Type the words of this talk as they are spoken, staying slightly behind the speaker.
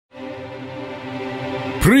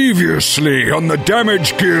Previously on the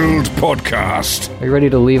Damage Guild podcast. Are you ready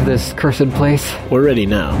to leave this cursed place? We're ready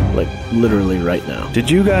now, like literally right now.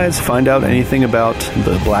 Did you guys find out anything about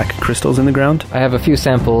the black crystals in the ground? I have a few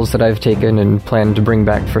samples that I've taken and plan to bring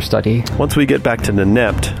back for study. Once we get back to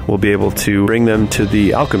Nennept, we'll be able to bring them to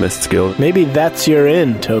the Alchemists Guild. Maybe that's your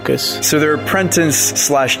in, Tokas. So their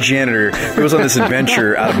apprentice/janitor goes on this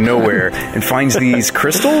adventure out of nowhere and finds these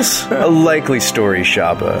crystals? A likely story,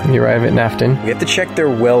 Shabba. You arrive at Nafton. We have to check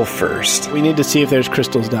their well first. We need to see if there's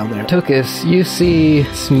crystals down there. Tokas, you see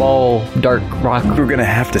small, dark rock. We're gonna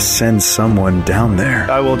have to send someone down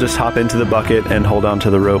there. I will just hop into the bucket and hold on to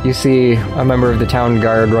the rope. You see a member of the town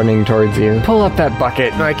guard running towards you. Pull up that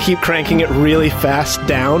bucket. And I keep cranking it really fast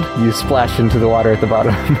down. You splash into the water at the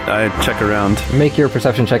bottom. I check around. Make your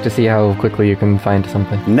perception check to see how quickly you can find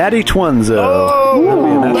something. Natty Twunzo. Oh, That'd be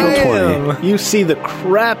a natural 20. You see the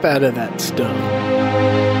crap out of that stone.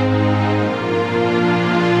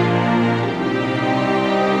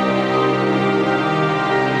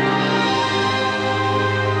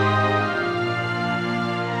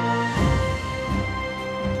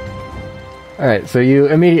 Alright, so you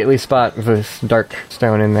immediately spot this dark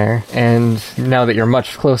stone in there, and now that you're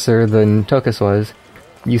much closer than Tokas was,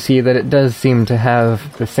 you see that it does seem to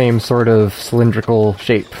have the same sort of cylindrical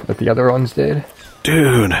shape that the other ones did.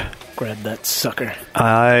 Dude. Grab that sucker.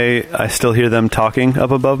 I still hear them talking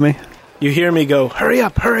up above me. You hear me go, hurry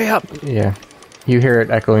up, hurry up. Yeah. You hear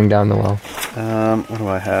it echoing down the well. What do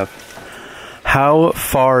I have? How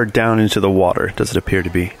far down into the water does it appear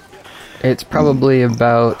to be? It's probably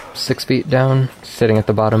about 6 feet down, sitting at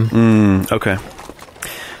the bottom. Okay.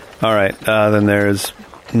 Alright, then there's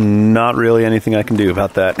not really anything I can do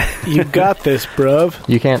about that. You got this, bruv.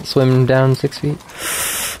 You can't swim down 6 feet?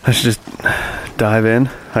 I should just dive in.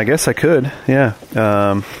 I guess I could, yeah.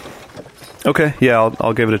 Okay, yeah,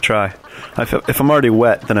 I'll give it a try. If I'm already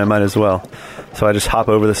wet, then I might as well. So I just hop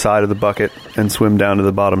over the side of the bucket and swim down to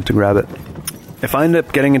the bottom to grab it. If I end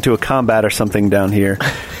up getting into a combat or something down here,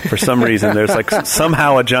 for some reason, there's like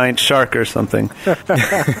somehow a giant shark or something.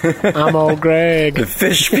 I'm old Greg. The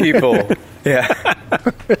fish people. Yeah.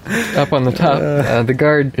 Up on the top, the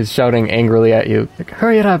guard is shouting angrily at you. Like,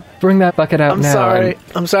 hurry it up, bring that bucket out now.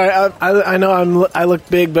 I'm sorry. I know I look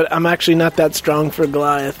big, but I'm actually not that strong for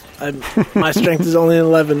Goliath. My strength is only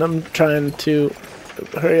 11. I'm trying to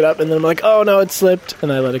hurry it up, and then I'm like, oh no, it slipped,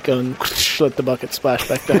 and I let it go and let the bucket splash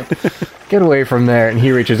back down. Get away from there, and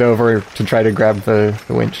he reaches over to try to grab the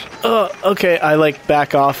winch. Oh, okay, I like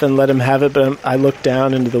back off and let him have it, but I look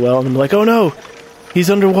down into the well, and I'm like, oh no, he's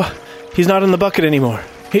underwater. He's not in the bucket anymore.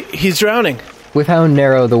 He's drowning. With how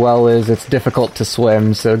narrow the well is, it's difficult to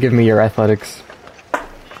swim, so give me your athletics.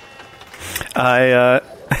 I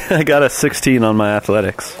got a 16 on my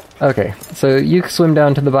athletics. Okay, so you swim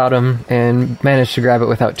down to the bottom and manage to grab it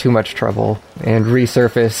without too much trouble, and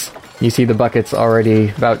resurface. You see the bucket's already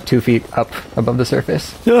about 2 feet up above the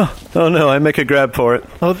surface. Oh no, I make a grab for it.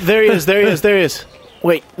 Oh, there he is.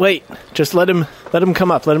 Wait, just let him come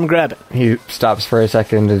up, let him grab it. He stops for a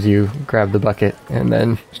second as you grab the bucket, and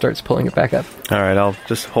then starts pulling it back up. Alright, I'll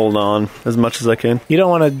just hold on as much as I can. You don't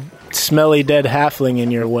want a smelly dead halfling in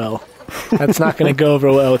your well. That's not going to go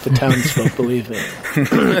over well with the townsfolk, believe me.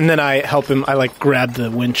 And then I help him, I grab the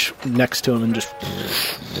winch next to him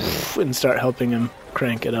and start helping him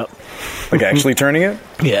crank it up. Like actually turning it?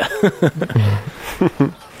 Yeah.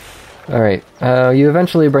 Alright, you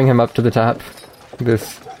eventually bring him up to the top.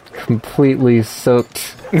 This completely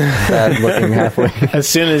soaked, bad-looking halfling. As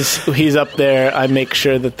soon as he's up there, I make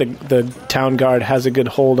sure that the town guard has a good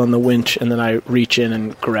hold on the winch, and then I reach in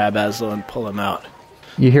and grab Azlo and pull him out.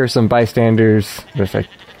 You hear some bystanders just like,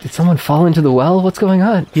 did someone fall into the well? What's going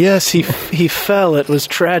on? Yes, he fell. It was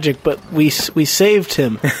tragic, but we saved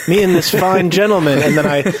him. Me and this fine gentleman. And then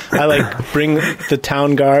I bring the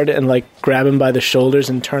town guard and grab him by the shoulders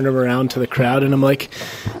and turn him around to the crowd, and I'm like,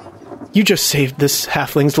 you just saved this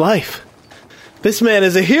halfling's life. This man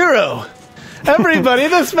is a hero. Everybody,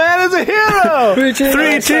 this man is a hero.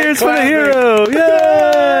 3 cheers for the hero.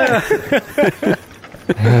 Yeah.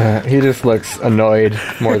 He just looks annoyed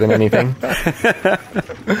more than anything. None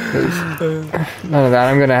of that.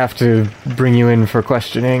 I'm going to have to bring you in for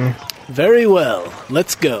questioning. Very well.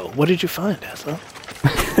 Let's go. What did you find, Azlo?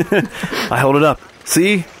 I hold it up.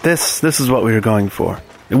 See? This is what we were going for.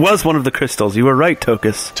 It was one of the crystals. You were right,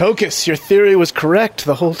 Tokas. Tokas, your theory was correct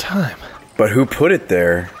the whole time. But who put it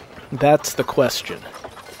there? That's the question.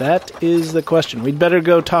 That is the question. We'd better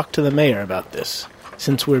go talk to the mayor about this,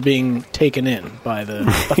 since we're being taken in by the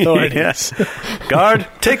authorities. Guard,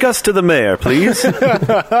 take us to the mayor, please.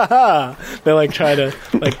 They try to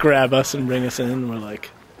grab us and bring us in, and we're like,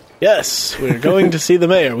 Yes, we're going to see the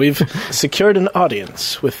mayor. We've secured an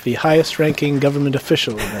audience with the highest-ranking government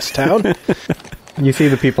official in this town. You see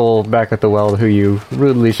the people back at the well who you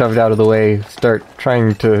rudely shoved out of the way start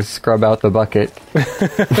trying to scrub out the bucket.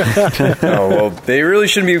 Oh, well, they really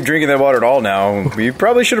shouldn't be drinking that water at all now. We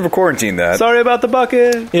probably should have quarantined that. Sorry about the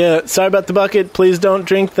bucket. Yeah, sorry about the bucket. Please don't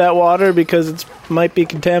drink that water because it might be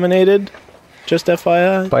contaminated. Just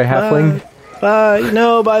FYI. By halfling?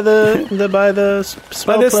 No, by the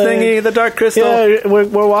spell By this plague. thingy, the dark crystal. Yeah,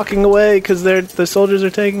 we're walking away because the soldiers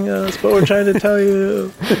are taking us, but we're trying to tell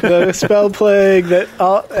you the spell plague that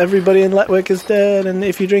everybody in Letwick is dead, and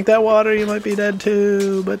if you drink that water, you might be dead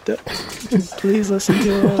too. But please listen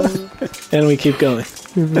to us. And we keep going.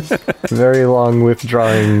 Very long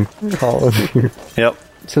withdrawing call of you. Yep.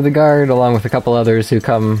 So the guard, along with a couple others who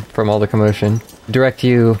come from all the commotion, direct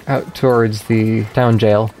you out towards the town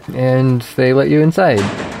jail, and they let you inside.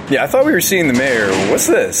 Yeah, I thought we were seeing the mayor. What's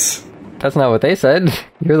this? That's not what they said.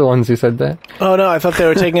 You're the ones who said that. Oh, no, I thought they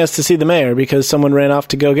were taking us to see the mayor because someone ran off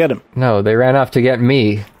to go get him. No, they ran off to get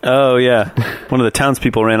me. Oh, yeah. One of the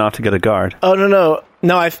townspeople ran off to get a guard. Oh, no.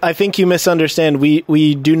 No, I think you misunderstand.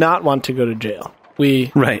 We do not want to go to jail.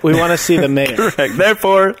 We want to see the mayor. Correct.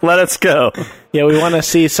 Therefore, let us go. Yeah, we want to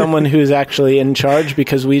see someone who's actually in charge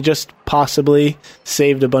because we just possibly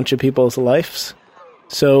saved a bunch of people's lives.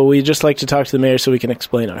 So we just like to talk to the mayor so we can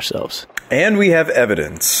explain ourselves. And we have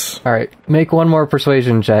evidence. All right, make one more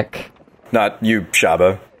persuasion check. Not you,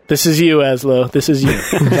 Shabba. This is you, Azlo. This is you.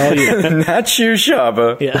 It's all you. Not you,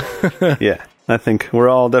 Shabba. Yeah. Yeah, I think we're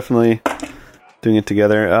all definitely doing it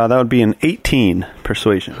together. That would be an 18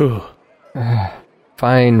 persuasion.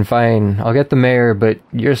 Fine. I'll get the mayor, but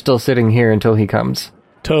you're still sitting here until he comes.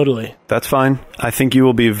 Totally. That's fine. I think you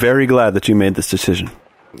will be very glad that you made this decision.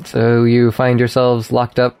 So you find yourselves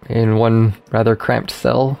locked up in one rather cramped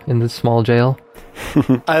cell in this small jail.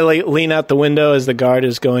 I lean out the window as the guard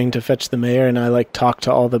is going to fetch the mayor, and I talk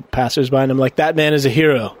to all the passersby, and I'm like, that man is a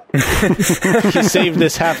hero. He saved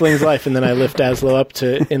this halfling's life, and then I lift Azlo up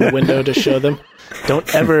in the window to show them.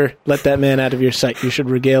 Don't ever let that man out of your sight. You should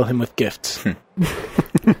regale him with gifts.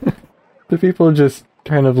 The people just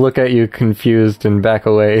kind of look at you confused and back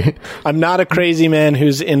away. I'm not a crazy man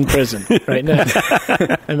who's in prison right now.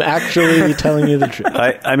 I'm actually telling you the truth.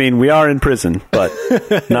 I mean, we are in prison, but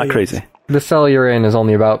not crazy. The cell you're in is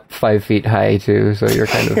only about 5 feet high, too, so you're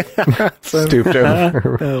kind of stooped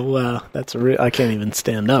over. Oh, wow. That's I can't even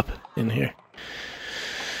stand up in here.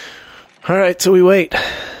 All right, so we wait.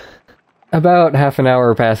 About half an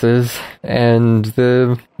hour passes, and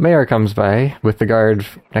the mayor comes by with the guard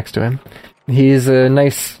next to him. He's a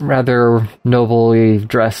nice, rather nobly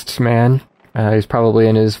dressed man. He's probably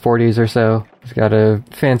in his 40s or so. He's got a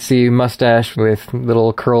fancy mustache with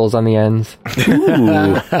little curls on the ends.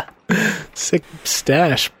 Ooh. Sick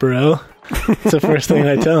stash, bro. It's the first thing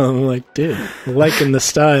I tell him. I'm like, dude, liking the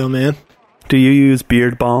style, man. Do you use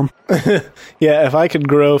beard balm? Yeah, if I could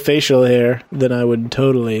grow facial hair, then I would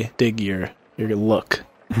totally dig your look.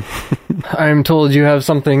 I'm told you have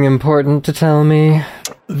something important to tell me.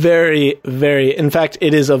 Very, very. In fact,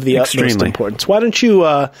 it is of the utmost importance. Why don't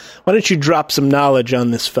you drop some knowledge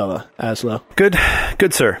on this fella, Azlo?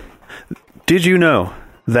 Good sir. Did you know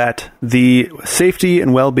that the safety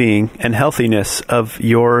and well-being and healthiness of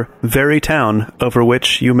your very town over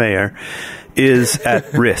which you mayor is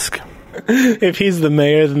at risk? If he's the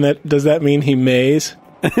mayor, then does that mean he mays?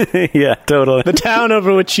 Yeah, totally. The town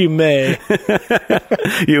over which you may.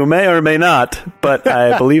 You may or may not, but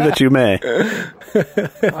I believe that you may.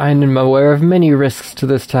 I'm aware of many risks to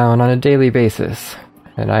this town on a daily basis,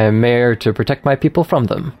 and I am mayor to protect my people from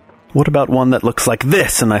them. What about one that looks like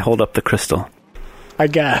this? And I hold up the crystal. I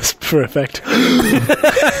gasp for effect.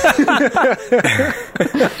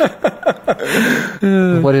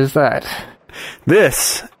 What is that?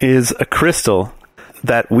 This is a crystal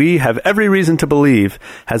that we have every reason to believe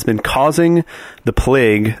has been causing the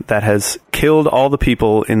plague that has killed all the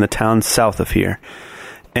people in the town south of here.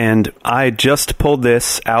 And I just pulled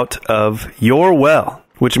this out of your well,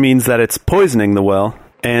 which means that it's poisoning the well,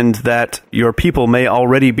 and that your people may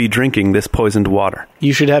already be drinking this poisoned water.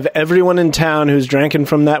 You should have everyone in town who's drinking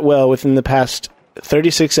from that well within the past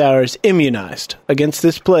 36 hours immunized against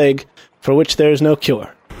this plague for which there is no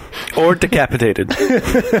cure. Or decapitated.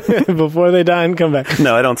 Before they die and come back.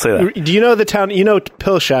 No, I don't say that. Do you know the town? You know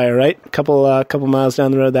Pillshire, right? A couple miles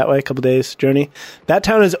down the road that way, a couple days journey. That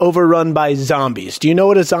town is overrun by zombies. Do you know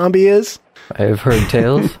what a zombie is? I've heard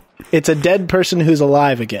tales. It's a dead person who's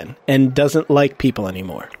alive again and doesn't like people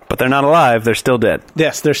anymore. But they're not alive, they're still dead.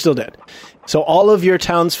 Yes, they're still dead. So all of your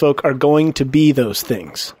townsfolk are going to be those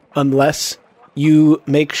things unless you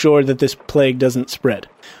make sure that this plague doesn't spread.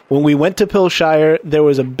 When we went to Pillshire, there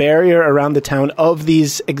was a barrier around the town of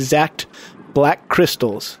these exact black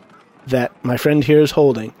crystals that my friend here is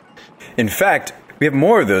holding. In fact, we have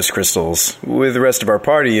more of those crystals with the rest of our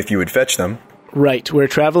party if you would fetch them. Right. We're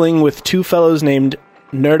traveling with two fellows named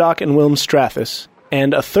Nerdoc and Wilm Strathis,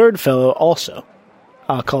 and a third fellow also,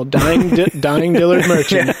 called Dying Dillard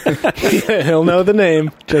Merchant. He'll know the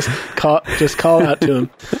name. Just call out to him.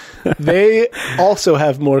 They also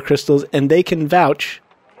have more crystals, and they can vouch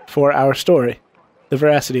for our story, the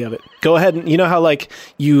veracity of it. Go ahead and, you know how, like,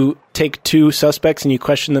 you take two suspects and you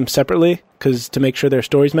question them separately to make sure their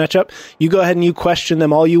stories match up? You go ahead and you question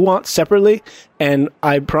them all you want separately, and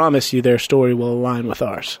I promise you their story will align with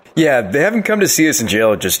ours. Yeah, they haven't come to see us in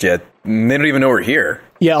jail just yet. They don't even know we're here.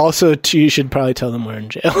 Yeah, also, you should probably tell them we're in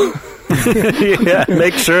jail. Yeah,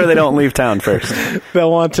 make sure they don't leave town first.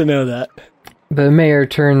 They'll want to know that. The mayor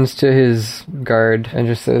turns to his guard and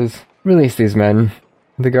just says, "Release these men."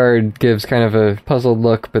 The guard gives kind of a puzzled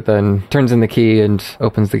look, but then turns in the key and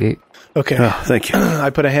opens the gate. Okay. Oh, thank you. I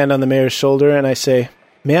put a hand on the mayor's shoulder and I say,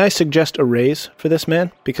 "May I suggest a raise for this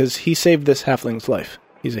man? Because he saved this halfling's life.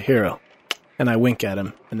 He's a hero." And I wink at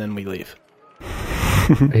him, and then we leave.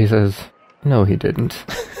 He says, "No, he didn't."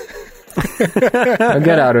 Now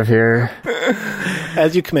get out of here.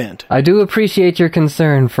 As you command. I do appreciate your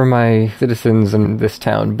concern for my citizens in this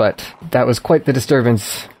town, but that was quite the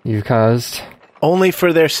disturbance you caused. Only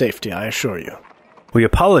for their safety, I assure you. We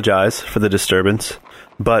apologize for the disturbance,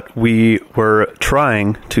 but we were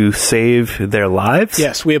trying to save their lives?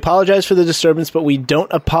 Yes, we apologize for the disturbance, but we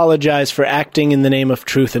don't apologize for acting in the name of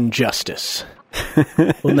truth and justice.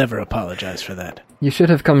 We'll never apologize for that. You should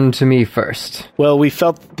have come to me first. Well, we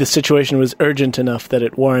felt the situation was urgent enough that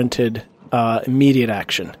it warranted immediate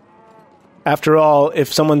action. After all,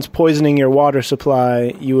 if someone's poisoning your water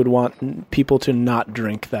supply, you would want people to not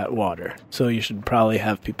drink that water. So you should probably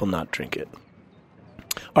have people not drink it.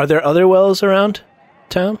 Are there other wells around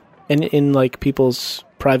town? In like, people's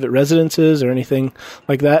private residences or anything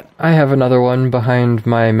like that? I have another one behind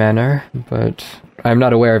my manor, but I'm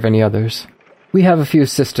not aware of any others. We have a few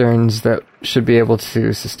cisterns that should be able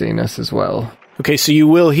to sustain us as well. Okay, so you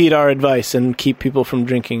will heed our advice and keep people from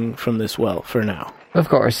drinking from this well for now. Of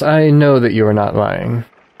course, I know that you are not lying.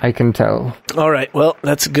 I can tell. All right, well,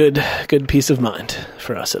 that's good peace of mind,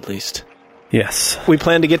 for us at least. Yes. We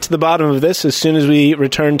plan to get to the bottom of this as soon as we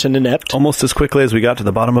return to Nennept. Almost as quickly as we got to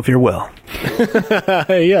the bottom of your well.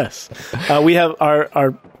 Yes. We have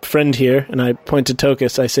our friend here, and I point to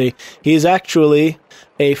Tokas. I say, he is actually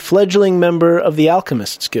a fledgling member of the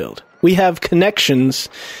Alchemists Guild. We have connections,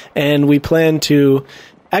 and we plan to...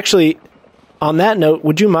 Actually... On that note,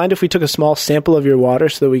 would you mind if we took a small sample of your water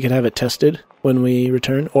so that we could have it tested when we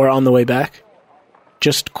return, or on the way back?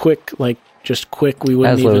 Just quick, we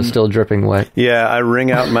wouldn't Azlo even... is still dripping wet. Yeah, I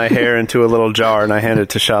wring out my hair into a little jar and I hand it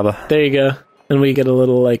to Shabba. There you go. And we get a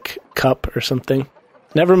little, cup or something.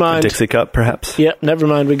 Never mind. A Dixie cup, perhaps? Yep, never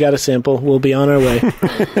mind. We got a sample. We'll be on our way.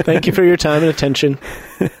 Thank you for your time and attention.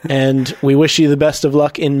 And we wish you the best of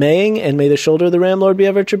luck in Maying, and may the shoulder of the Ramlord be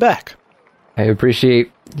ever at your back. I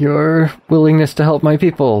appreciate your willingness to help my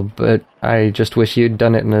people, but I just wish you'd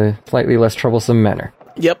done it in a slightly less troublesome manner.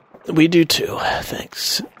 Yep, we do too.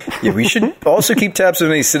 Thanks. Yeah, we should also keep tabs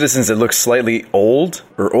on any citizens that look slightly old,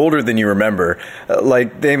 or older than you remember.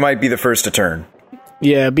 Like, they might be the first to turn.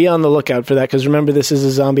 Yeah, be on the lookout for that, because remember, this is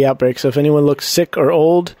a zombie outbreak, so if anyone looks sick or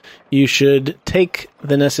old, you should take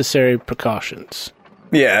the necessary precautions.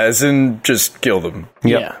 Yeah, as in just kill them.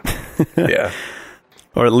 Yep. Yeah. Yeah.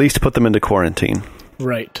 Or at least put them into quarantine.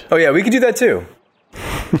 Right. Oh yeah, we could do that too.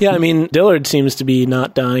 Yeah, I mean, Dillard seems to be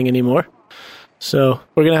not dying anymore. So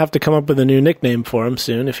we're going to have to come up with a new nickname for him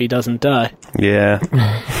soon if he doesn't die. Yeah.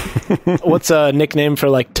 What's a nickname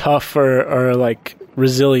for, tough or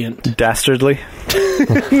resilient? Dastardly?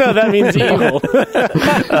 No, that means evil.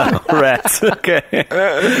 Oh, rats. Okay.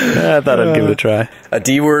 I thought I'd give it a try. A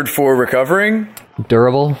D word for recovering?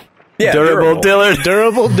 Durable? Yeah, Durable Dillard.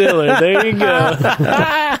 Durable Dillard. There you go.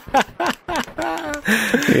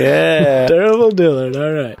 Yeah. Durable Dillard.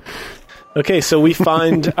 All right. Okay, so we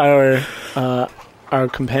find our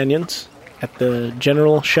companions at the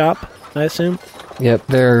general shop, I assume? Yep,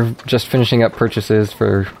 they're just finishing up purchases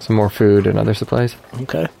for some more food and other supplies.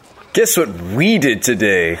 Okay. Guess what we did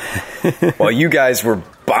today while you guys were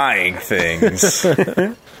buying things?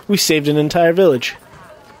 We saved an entire village.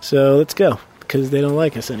 So let's go, because they don't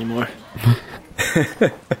like us anymore.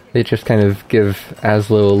 They just kind of give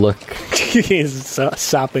Azlo a look. He's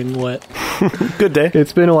sopping wet. Good day.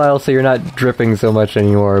 It's been a while, so you're not dripping so much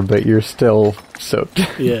anymore, but you're still soaked.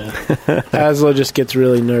 Yeah. Azlo just gets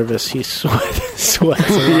really nervous. He sweats a lot.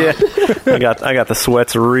 Yeah, I got the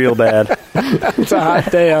sweats real bad. It's a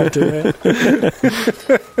hot day out today.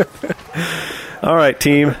 All right,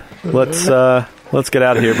 team. Let's get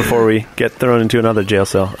out of here before we get thrown into another jail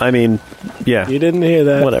cell. I mean, yeah. You didn't hear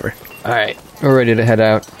that. Whatever. All right, we're ready to head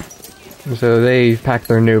out. So they pack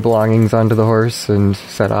their new belongings onto the horse and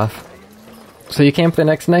set off. So you camp the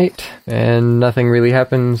next night, and nothing really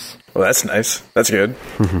happens. Well, that's nice. That's good.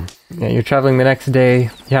 Yeah, you're traveling the next day.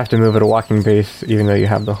 You have to move at a walking pace, even though you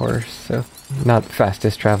have the horse. So not the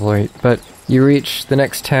fastest travel rate. But you reach the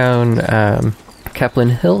next town, Kaplan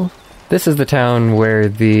Hill. This is the town where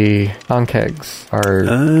the Ankegs are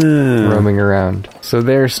roaming around. So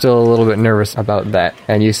they're still a little bit nervous about that.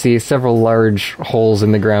 And you see several large holes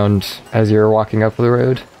in the ground as you're walking up the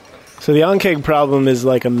road. So the Ankeg problem is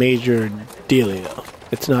like a major dealio.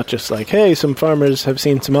 It's not just like, hey, some farmers have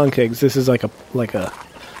seen some Ankegs. This is like a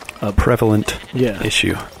prevalent Yeah.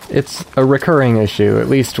 issue. It's a recurring issue, at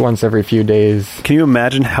least once every few days. Can you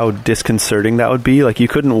imagine how disconcerting that would be? Like, you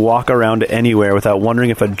couldn't walk around anywhere without wondering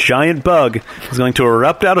if a giant bug was going to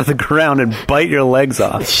erupt out of the ground and bite your legs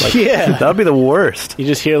off. Like, Yeah. that would be the worst. You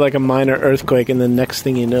just hear like a minor earthquake, and the next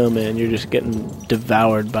thing you know, man, you're just getting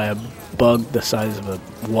devoured by a bug the size of a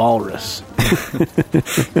walrus.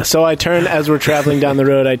 So I turn, as we're traveling down the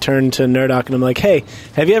road, I turn to Nerdok and I'm like, hey,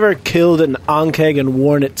 have you ever killed an Ankeg and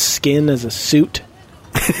worn its skin as a suit?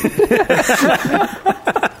 I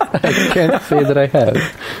can't say that I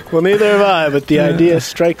have. Well, neither have I, but the idea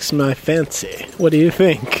strikes my fancy. What do you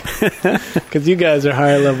think? Because you guys are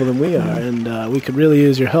higher level than we are, and we could really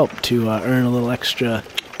use your help to earn a little extra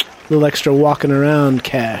walking around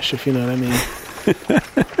cash, if you know what I mean.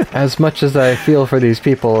 As much as I feel for these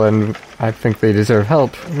people, and I think they deserve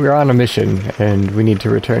help, we're on a mission, and we need to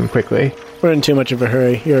return quickly. We're in too much of a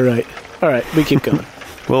hurry. You're right. All right, we keep going.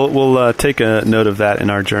 We'll take a note of that in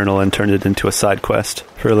our journal and turn it into a side quest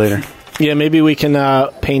for later. Yeah, maybe we can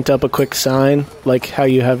paint up a quick sign, like how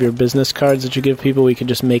you have your business cards that you give people. We could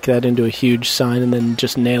just make that into a huge sign and then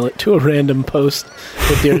just nail it to a random post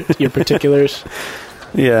with your particulars.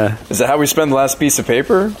 Yeah. Is that how we spend the last piece of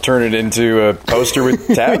paper? Turn it into a poster with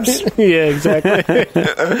tabs? Yeah, exactly.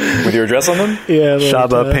 With your address on them? Yeah.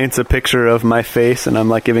 Shabba paints a picture of my face, and I'm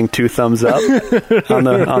like giving 2 thumbs up on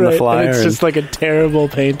the flyer. And it's just like a terrible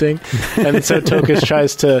painting. And so Tokas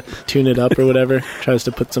tries to tune it up or whatever, tries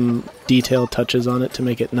to put some detail touches on it to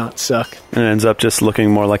make it not suck. And it ends up just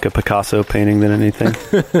looking more like a Picasso painting than anything.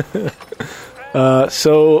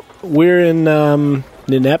 So we're in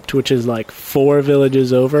Nennept, which is like 4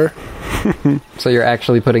 villages over. So you're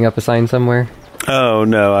actually putting up a sign somewhere? Oh,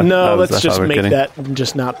 no. Let's just make that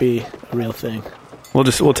just not be a real thing.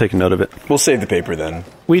 We'll take a note of it. We'll save the paper then.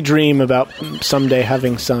 We dream about someday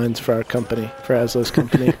having signs for our company, for Azlo's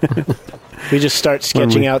company. We just start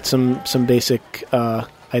sketching out some basic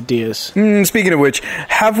ideas. Speaking of which,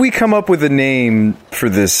 have we come up with a name for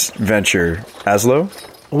this venture, Azlo?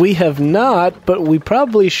 We have not, but we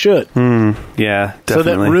probably should. Yeah, definitely. So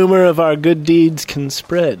that rumor of our good deeds can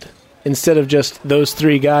spread. Instead of just those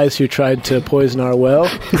 3 guys who tried to poison our well.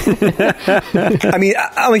 I mean,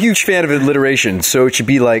 I'm a huge fan of alliteration, so it should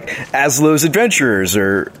be like Azlo's Adventurers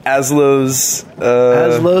or Azlo's...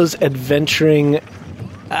 Azlo's Adventuring...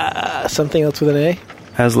 something else with an A?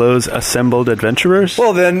 Azlo's Assembled Adventurers?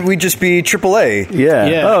 Well, then we'd just be AAA.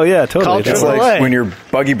 Yeah. Oh, yeah, totally. Call It's AAA. like when your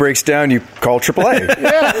buggy breaks down, you call AAA.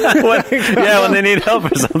 when they need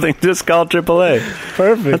help or something, just call AAA.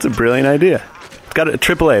 Perfect. That's a brilliant idea. It's got a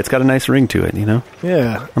AAA. It's got a nice ring to it, you know?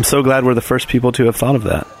 Yeah. I'm so glad we're the first people to have thought of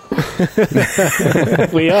that.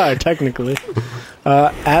 We are, technically.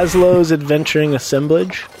 Azlo's Adventuring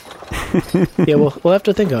Assemblage. Yeah, we'll have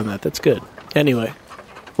to think on that. That's good. Anyway,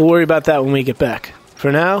 we'll worry about that when we get back.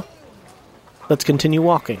 For now, let's continue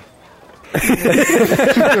walking.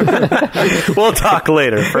 We'll talk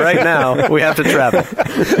later. For right now, we have to travel.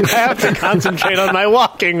 I have to concentrate on my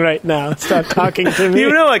walking right now. Stop talking to me. You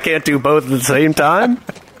know I can't do both at the same time.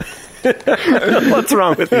 What's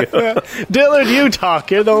wrong with you? Dillard, you talk.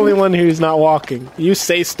 You're the only one who's not walking. You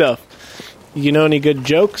say stuff. You know any good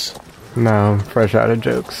jokes? No, I'm fresh out of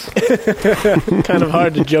jokes. Kind of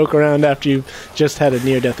hard to joke around after you've just had a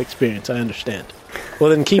near-death experience. I understand. Well,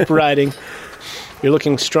 then keep riding. You're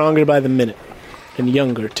looking stronger by the minute. And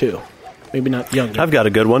younger, too. Maybe not younger. I've got a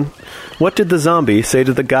good one. What did the zombie say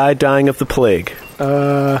to the guy dying of the plague?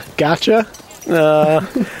 Gotcha?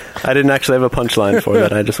 I didn't actually have a punchline for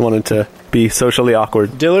that. I just wanted to be socially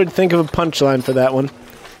awkward. Dillard, think of a punchline for that one.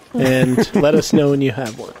 And let us know when you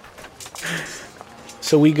have one.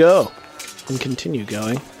 So we go. and continue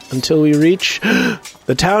going until we reach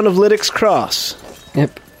the town of Lyddicks Cross.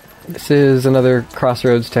 Yep. This is another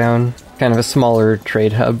crossroads town, kind of a smaller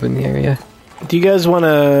trade hub in the area. Do you guys want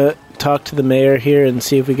to talk to the mayor here and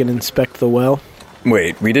see if we can inspect the well?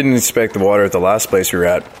 Wait, we didn't inspect the water at the last place we were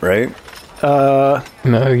at, right?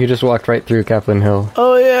 No, you just walked right through Kaplan Hill.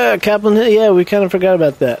 Oh, yeah, Kaplan Hill. Yeah, we kind of forgot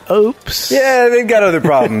about that. Oops. Yeah, they've got other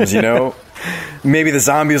problems, you know? Maybe the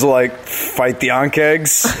zombies will, fight the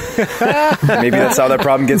Ankegs. Maybe that's how that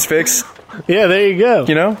problem gets fixed. Yeah, there you go.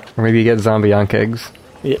 You know? Or maybe you get zombie ankegs.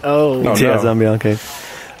 Yeah, oh, no. Yeah, zombie okay.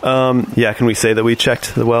 Yeah, can we say that we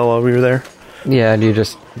checked the well while we were there? Yeah, and you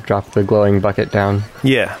just drop the glowing bucket down.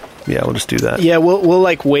 Yeah, we'll just do that. Yeah,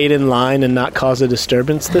 we'll wait in line and not cause a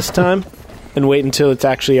disturbance this time, and wait until it's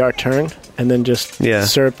actually our turn, and then just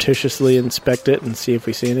surreptitiously inspect it and see if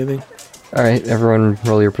we see anything. All right, everyone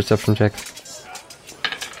roll your perception checks.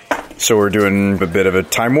 So we're doing a bit of a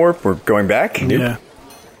time warp? We're going back? Yeah.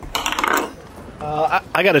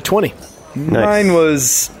 I got a 20. Nice. Mine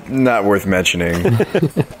was not worth mentioning.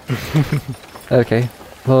 Okay.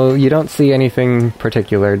 Well, you don't see anything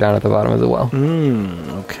particular down at the bottom of the well.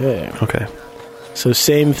 Okay. So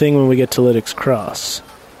same thing when we get to Lyddicks Cross.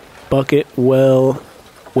 Bucket, well,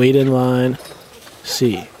 wait in line,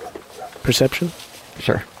 see. Perception?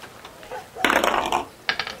 Sure.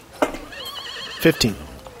 15.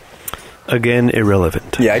 Again,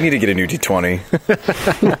 irrelevant. Yeah, I need to get a new D20.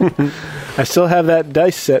 I still have that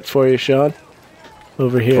dice set for you, Sean.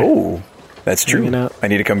 Over here. Oh, that's true. Hanging out. I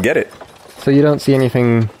need to come get it. So you don't see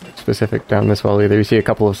anything specific down this well either. You see a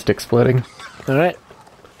couple of sticks floating. All right.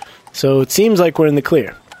 So it seems like we're in the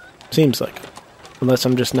clear. Seems like. Unless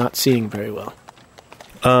I'm just not seeing very well.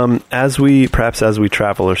 As we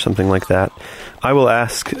travel or something like that, I will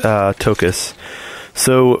ask Tokas.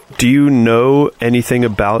 So, do you know anything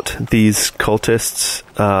about these cultists?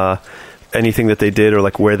 Anything that they did, or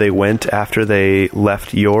where they went after they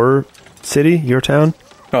left your city, your town?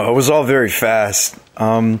 Oh, it was all very fast.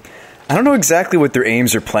 I don't know exactly what their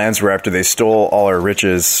aims or plans were after they stole all our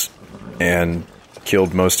riches and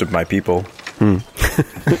killed most of my people. That's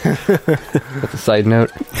a side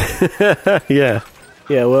note. Yeah.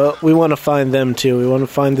 Yeah, well, we want to find them too. We want to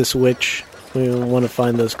find this witch. We want to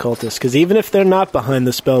find those cultists. Because even if they're not behind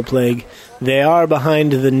the spell plague, they are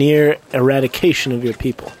behind the near eradication of your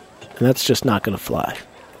people. And that's just not going to fly.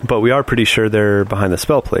 But we are pretty sure they're behind the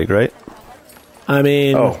spell plague, right? I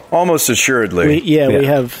mean... Oh, almost assuredly. We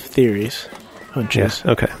have theories. Hunches.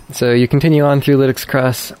 Yeah, okay. So you continue on through Lyddicks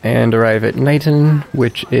Cross and arrive at Knighton,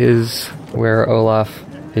 which is where Olaf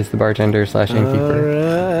is the bartender /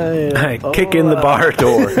 innkeeper. All right. Kick in the bar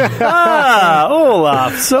door.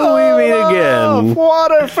 Olaf, so we meet again.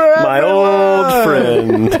 Water for everyone! My old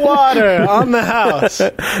friend. Water on the house.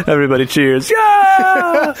 Everybody cheers.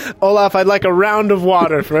 Yeah! Olaf, I'd like a round of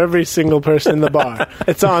water for every single person in the bar.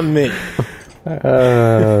 It's on me.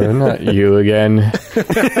 Not you again.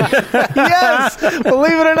 Yes!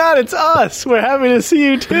 Believe it or not, it's us. We're happy to see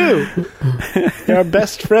you too. You're our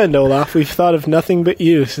best friend, Olaf. We've thought of nothing but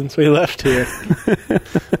you since we left here.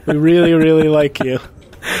 We really, really like you.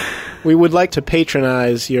 We would like to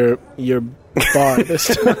patronize your bar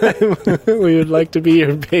this time. We would like to be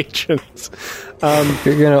your patrons. If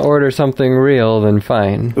you're going to order something real, then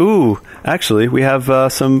fine. Ooh, actually, we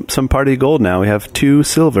have some party gold now. We have 2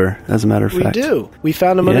 silver, as a matter of fact. We do. We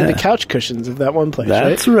found them under the couch cushions of that one place,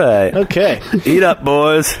 That's right? right. Okay. Eat up,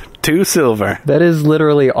 boys. 2 silver. That is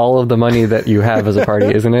literally all of the money that you have as a party,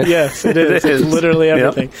 isn't it? Yes, it is. It's literally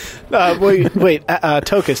everything. Wait,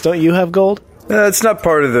 Tokas, don't you have gold? It's not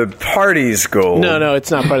part of the party's gold. No,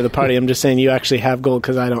 it's not part of the party. I'm just saying you actually have gold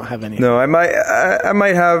because I don't have any. No, I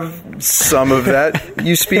might have some of that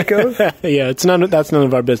you speak of. Yeah, that's none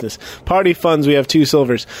of our business. Party funds, we have 2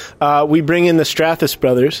 silvers. We bring in the Strathis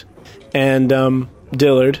brothers and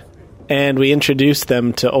Dillard, and we introduce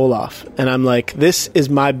them to Olaf. And I'm like, this is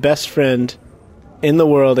my best friend in the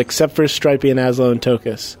world except for Stripey and Azlo and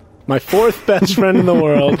Tokas. My 4th best friend in the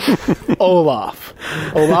world, Olaf.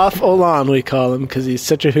 Olaf Olan, we call him, because he's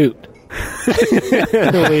such a hoot.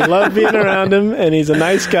 We love being around him, and he's a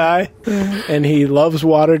nice guy, and he loves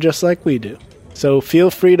water just like we do. So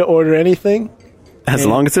feel free to order anything. As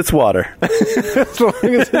long as it's water. As long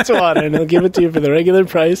as it's water, and he'll give it to you for the regular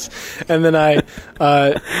price. And then I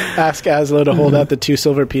ask Azlo to hold out the 2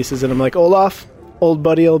 silver pieces, and I'm like, Olaf, old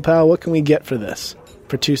buddy, old pal, what can we get for this?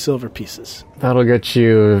 For 2 silver pieces. That'll get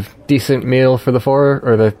you a decent meal for the 4,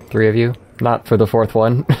 or the 3 of you. Not for the 4th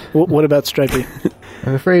one. What about Stripey?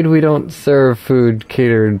 I'm afraid we don't serve food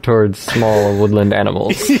catered towards small woodland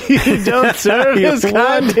animals. You don't serve his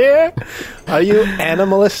kind here? Are you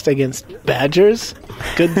animalist against badgers,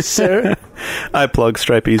 good sir? I plug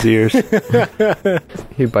Stripey's ears.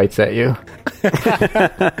 He bites at you.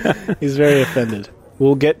 He's very offended.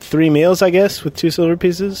 We'll get 3 meals, I guess, with 2 silver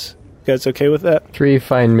pieces. You guys okay with that? 3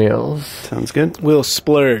 fine meals. Sounds good. We'll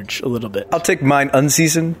splurge a little bit. I'll take mine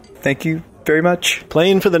unseasoned. Thank you very much.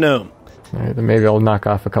 Plain for the gnome. All right, then maybe I'll knock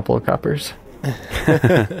off a couple of coppers.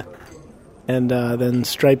 And then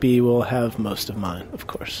Stripey will have most of mine, of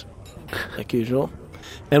course, like usual.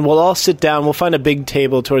 And we'll all sit down. We'll find a big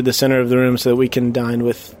table toward the center of the room so that we can dine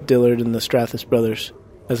with Dillard and the Strathis brothers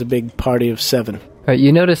as a big party of 7.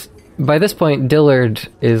 You notice, by this point, Dillard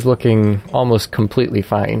is looking almost completely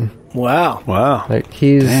fine. Wow. Wow. Like,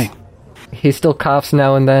 he still coughs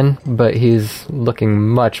now and then, but he's looking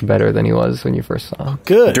much better than he was when you first saw him.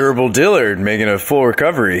 Good. Durable Dillard making a full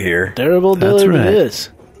recovery here. Durable Dillard right. it is.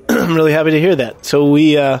 I'm really happy to hear that. So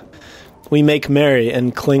we make merry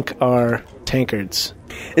and clink our tankards.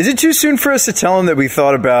 Is it too soon for us to tell him that we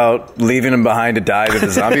thought about leaving him behind to die to the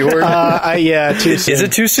zombie horde? Yeah, too soon. Is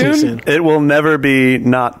it too soon? It will never be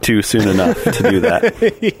not too soon enough to do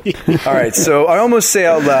that. All right, so I almost say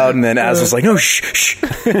out loud, and then Azlo's like, no, shh.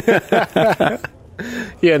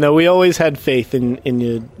 Yeah, no, we always had faith in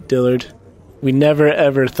you, Dillard. We never,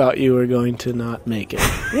 ever thought you were going to not make it.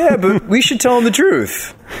 Yeah, but we should tell him the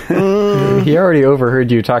truth. He already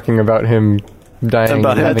overheard you talking about him dying.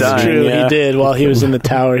 About him having- dying. True, yeah. he did. While he was in the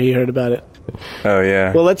tower, he heard about it. Oh,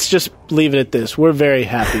 yeah. Well, let's just leave it at this. We're very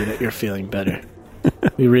happy that you're feeling better.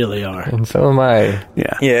 We really are. And so am I.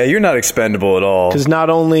 Yeah. Yeah, you're not expendable at all. Because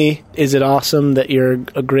not only is it awesome that you're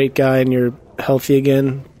a great guy and you're healthy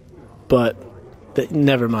again, but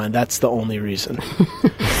never mind, that's the only reason.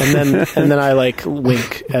 and then I like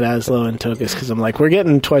wink at Azlo and Tokas because I'm like, we're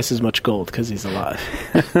getting twice as much gold because he's alive.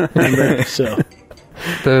 Remember? So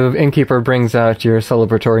The innkeeper brings out your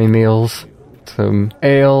celebratory meals. Some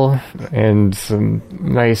ale and some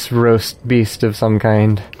nice roast beast of some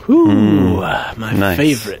kind, my Nice.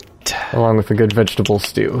 favorite. along with a good vegetable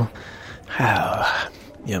stew. How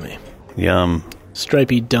yummy. Yum.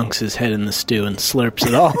 Stripey dunks his head in the stew and slurps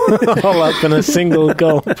it all, all up in a single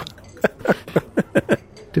gulp.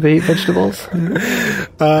 Do they eat vegetables? Yeah.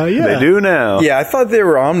 They do now. Yeah, I thought they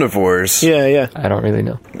were omnivores. Yeah. I don't really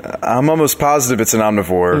know. I'm almost positive it's an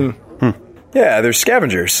omnivore. Yeah, they're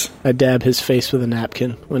scavengers. I dab his face with a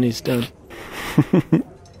napkin when he's done.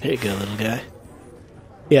 There you go, little guy.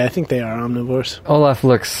 Yeah, I think they are omnivores. Olaf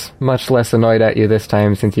looks much less annoyed at you this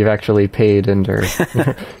time since you've actually paid and are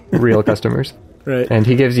real customers. Right. And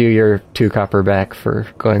he gives you your 2 copper back for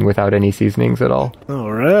going without any seasonings at all.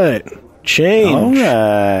 All right. Change. All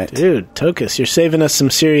right. Dude, Tokas, you're saving us some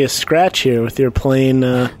serious scratch here with your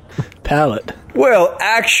plain palate. Well,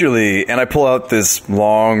 actually, and I pull out this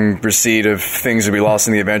long receipt of things that we lost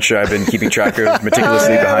in the adventure I've been keeping track of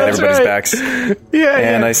meticulously behind that's everybody's right. backs. Yeah,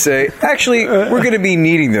 And I say, actually, we're going to be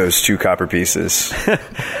needing those 2 copper pieces.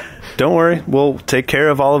 Don't worry. We'll take care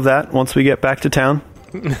of all of that once we get back to town.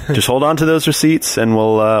 Just hold on to those receipts, and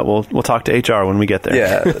we'll talk to HR when we get there.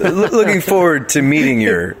 Yeah, looking forward to meeting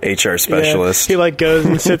your HR specialist. Yeah. He like goes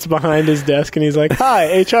and sits behind his desk and he's like,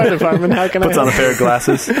 "Hi, HR department, how can Puts I on a help?" pair of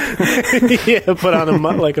glasses. Yeah, put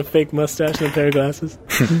on like a fake mustache and a pair of glasses.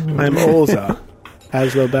 I'm Olza.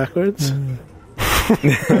 Azlo backwards. I'm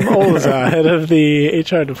Olza, head of the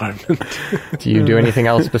HR department. Do you do anything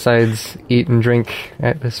else besides eat and drink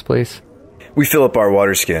at this place? We fill up our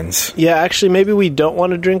water skins. Yeah, actually, maybe we don't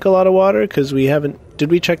want to drink a lot of water because we haven't.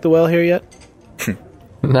 Did we check the well here yet?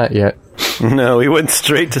 Not yet. No, we went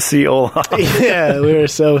straight to see Olaf. Yeah, we were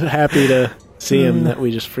so happy to see him that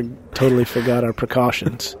we just totally forgot our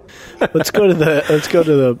precautions. Let's go to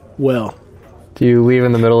the well. Do you leave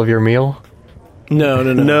in the middle of your meal? No.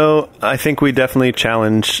 No, I think we definitely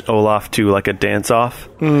challenge Olaf to like a dance-off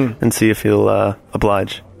and see if he'll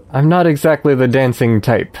oblige. I'm not exactly the dancing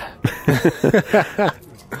type.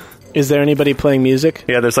 Is there anybody playing music?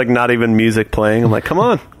 Yeah, there's like not even music playing. I'm like, come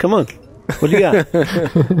on. What do you got?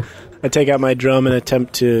 I take out my drum and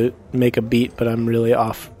attempt to make a beat, but I'm really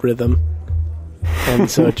off rhythm.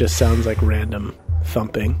 And so it just sounds like random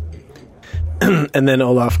thumping. And then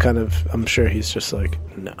Olaf I'm sure he's just like,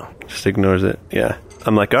 no. Just ignores it. Yeah.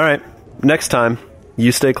 I'm like, all right, next time,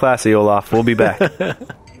 you stay classy, Olaf. We'll be back.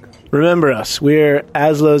 Remember us. We're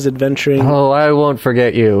Azlo's adventuring Oh, I won't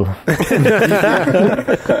forget you.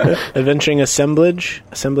 adventuring assemblage.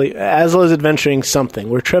 Azlo's adventuring something.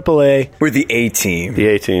 We're AAA. We're the A-team. The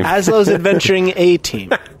A-team. Azlo's adventuring A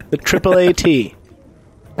team. The AAAT.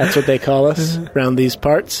 That's what they call us around these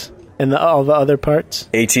parts. And all the other parts.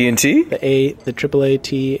 AT&T? The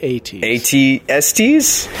AAAT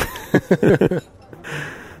ATSTs?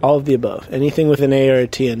 All of the above. Anything with an A or a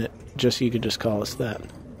T in it. You could just call us that.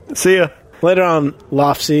 See ya. Later on,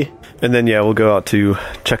 Lofsy. And then, we'll go out to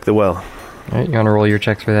check the well. All right, you want to roll your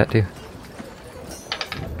checks for that, too?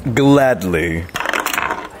 Gladly.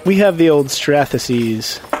 We have the old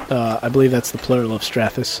Strathyses. I believe that's the plural of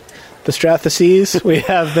Strathus. The Strathyses, we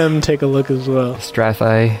have them take a look as well.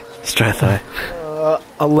 Strathi.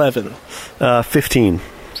 11. 15.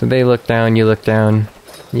 So they look down, you look down.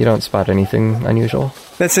 You don't spot anything unusual.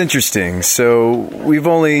 That's interesting. So we've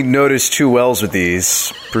only noticed 2 wells with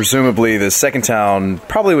these. Presumably the second town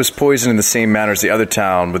probably was poisoned in the same manner as the other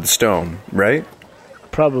town with the stone, right?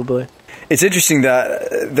 Probably. It's interesting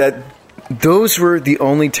that those were the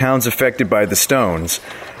only towns affected by the stones.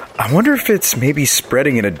 I wonder if it's maybe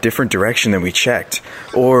spreading in a different direction than we checked.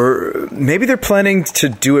 Or maybe they're planning to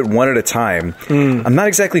do it one at a time. I'm not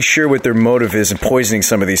exactly sure what their motive is in poisoning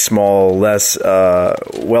some of these small, less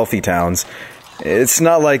wealthy towns. It's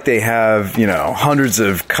not like they have, hundreds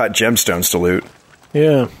of cut gemstones to loot.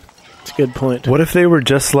 Yeah, it's a good point. What if they were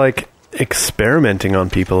just, experimenting on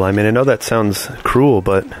people? I mean, I know that sounds cruel,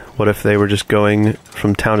 but what if they were just going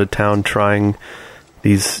from town to town trying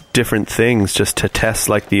these different things just to test,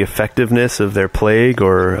 the effectiveness of their plague?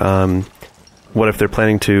 Or what if they're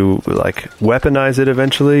planning to, weaponize it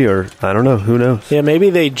eventually? Or, I don't know, who knows? Yeah, maybe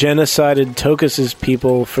they genocided Tokas'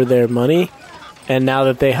 people for their money, and now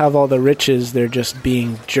that they have all the riches, they're just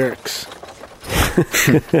being jerks.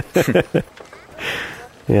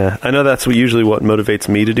 Yeah, I know that's usually what motivates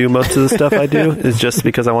me to do most of the stuff I do, is just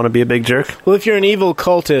because I want to be a big jerk. Well, if you're an evil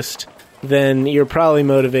cultist, then you're probably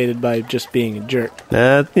motivated by just being a jerk.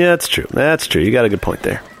 Yeah, that's true. That's true. You got a good point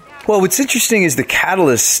there. Well, what's interesting is the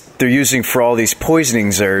catalysts they're using for all these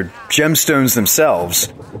poisonings are gemstones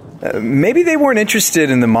themselves. Maybe they weren't interested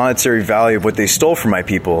in the monetary value of what they stole from my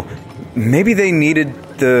people. Maybe they needed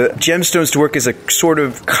the gemstones to work as a sort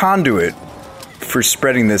of conduit for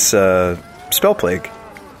spreading this spell plague.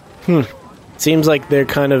 Seems like they're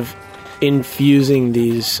kind of infusing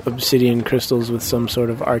these obsidian crystals with some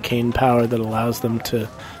sort of arcane power that allows them to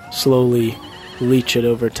slowly leech it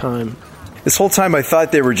over time. This whole time I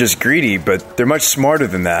thought they were just greedy, but they're much smarter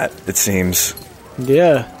than that, it seems.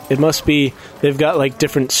 Yeah, it must be they've got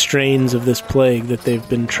different strains of this plague that they've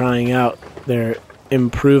been trying out. They're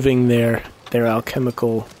improving their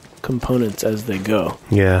alchemical components as they go.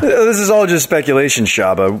 Yeah. This is all just speculation,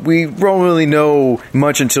 Shabba. We won't really know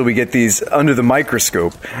much until we get these under the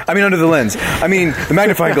microscope. Under the lens. The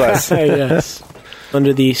magnifying glass. Yes.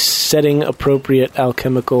 Under the setting appropriate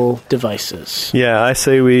alchemical devices. Yeah, I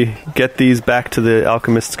say we get these back to the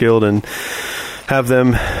Alchemists Guild and have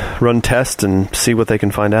them run tests and see what they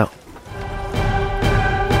can find out.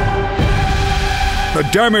 The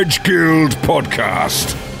Damage Guild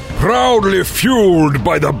Podcast. Proudly fueled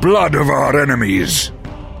by the blood of our enemies.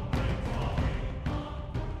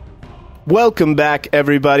 Welcome back,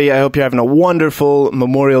 everybody. I hope you're having a wonderful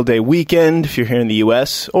Memorial Day weekend if you're here in the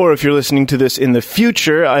U.S. Or if you're listening to this in the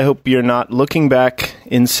future, I hope you're not looking back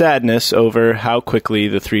in sadness over how quickly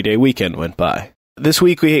the 3-day weekend went by. This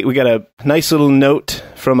week, we got a nice little note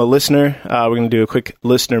from a listener. We're going to do a quick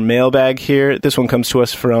listener mailbag here. This one comes to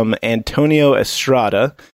us from Antonio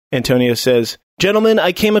Estrada. Antonio says, "Gentlemen,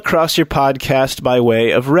 I came across your podcast by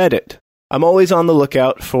way of Reddit. I'm always on the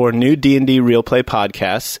lookout for new D&D real play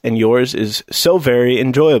podcasts, and yours is so very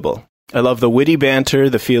enjoyable. I love the witty banter,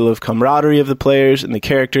 the feel of camaraderie of the players and the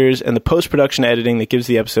characters, and the post-production editing that gives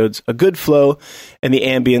the episodes a good flow and the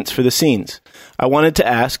ambience for the scenes. I wanted to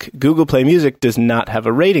ask, Google Play Music does not have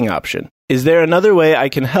a rating option. Is there another way I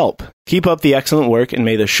can help? Keep up the excellent work, and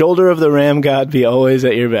may the shoulder of the Ram God be always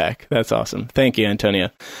at your back." That's awesome. Thank you, Antonio.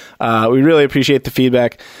 We really appreciate the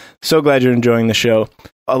feedback. So glad you're enjoying the show.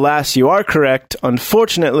 Alas, you are correct.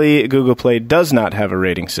 Unfortunately, Google Play does not have a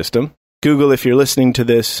rating system. Google, if you're listening to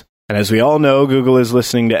this, and as we all know, Google is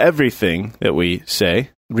listening to everything that we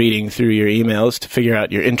say, reading through your emails to figure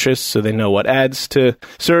out your interests so they know what ads to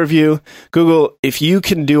serve you. Google, if you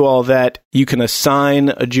can do all that, you can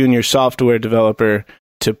assign a junior software developer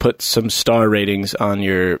to put some star ratings on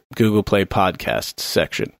your Google Play Podcasts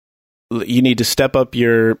section. You need to step up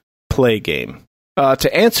your play game.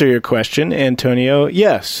 To answer your question, Antonio,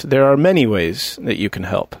 yes, there are many ways that you can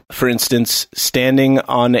help. For instance, standing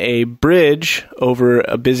on a bridge over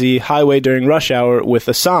a busy highway during rush hour with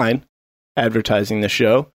a sign advertising the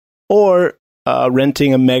show, or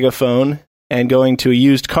renting a megaphone and going to a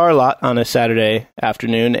used car lot on a Saturday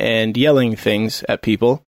afternoon and yelling things at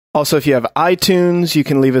people. Also, if you have iTunes, you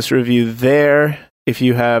can leave us a review there. If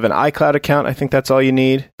you have an iCloud account, I think that's all you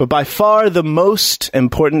need. But by far, the most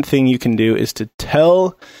important thing you can do is to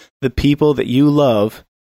tell the people that you love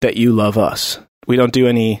us. We don't do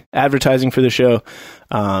any advertising for the show,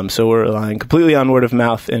 so we're relying completely on word of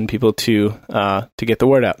mouth and people to get the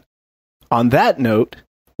word out. On that note,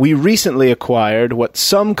 we recently acquired what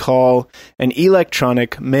some call an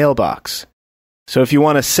electronic mailbox. So if you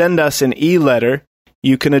want to send us an e-letter,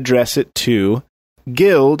 you can address it to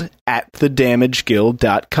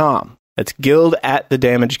guild@thedamageguild.com. That's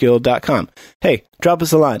guild@thedamageguild.com. Hey, drop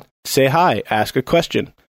us a line. Say hi. Ask a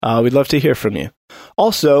question. We'd love to hear from you.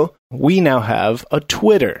 Also, we now have a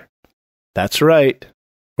Twitter. That's right.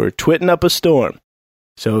 We're twitting up a storm.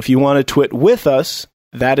 So if you want to twit with us,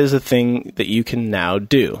 that is a thing that you can now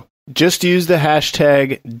do. Just use the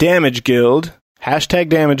hashtag DamageGuild,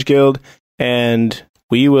 and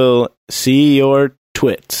we will see your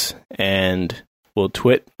twits, and we'll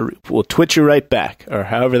twit you right back, or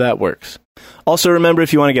however that works. Also, remember,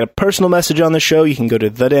 if you want to get a personal message on the show, you can go to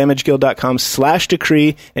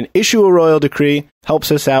thedamageguild.com/decree and issue a royal decree.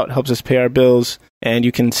 Helps us out, helps us pay our bills, and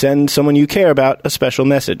you can send someone you care about a special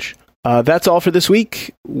message. That's all for this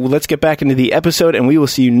week. Let's get back into the episode, and we will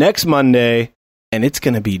see you next Monday, and it's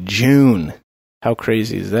going to be June. How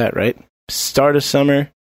crazy is that, right? Start of summer.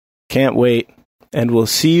 Can't wait. And we'll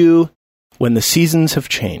see you when the seasons have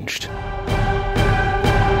changed.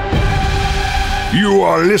 You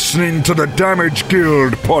are listening to the Damage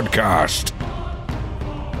Guild podcast.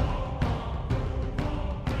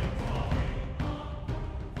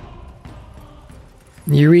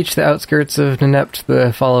 You reach the outskirts of Nennept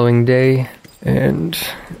the following day, and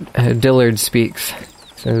Dillard speaks.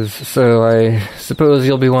 Says, "So I suppose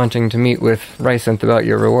you'll be wanting to meet with Rycenth about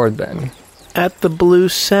your reward then." At the Blue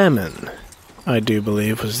Salmon, I do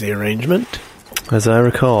believe, was the arrangement. As I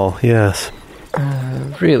recall, yes.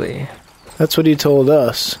 Really? That's what he told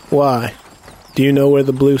us. Why? Do you know where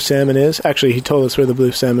the Blue Salmon is? Actually, he told us where the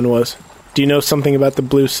Blue Salmon was. Do you know something about the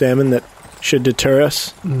Blue Salmon that should deter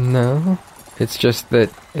us? No. It's just that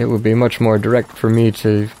it would be much more direct for me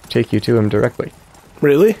to take you to him directly.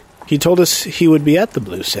 Really? He told us he would be at the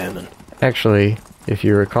Blue Salmon. Actually, if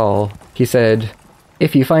you recall, he said,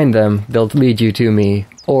 if you find them, they'll lead you to me,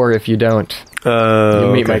 or if you don't,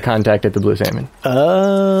 you'll meet my contact at the Blue Salmon.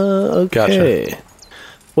 Okay. Gotcha.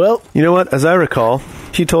 Well, You know what? As I recall,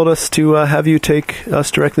 he told us to have you take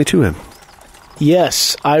us directly to him.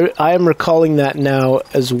 yes, I am recalling that now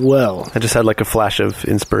as well. I just had like a flash of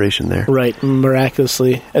inspiration there. Right,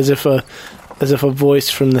 miraculously, as if a voice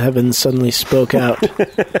from the heavens suddenly spoke out.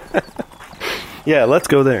 Yeah, let's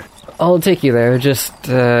go there. I'll take you there, just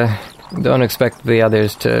don't expect the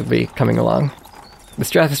others to be coming along. The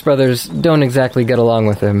Strathis brothers don't exactly get along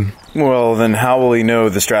with him. Well, then how will he know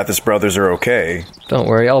the Strathis brothers are okay? Don't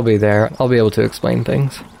worry, I'll be there. I'll be able to explain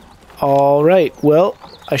things. All right, well,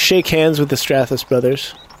 I shake hands with the Strathis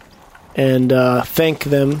brothers and thank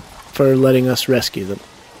them for letting us rescue them.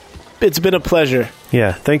 It's been a pleasure.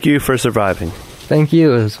 Yeah, thank you for surviving. Thank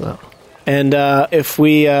you as well. And if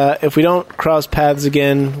we don't cross paths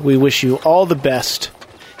again, we wish you all the best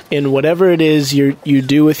in whatever it is you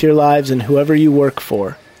do with your lives and whoever you work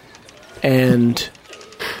for, and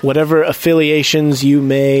whatever affiliations you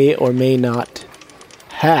may or may not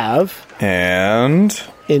have. And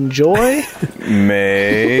Enjoy.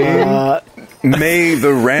 May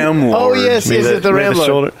the Ram Lord. Oh yes, is it the Ram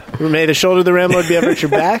Lord? May the shoulder of the Ram Lord be ever at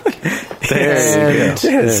your back.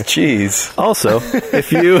 Yes, jeez. Also,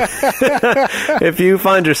 if you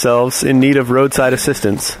find yourselves in need of roadside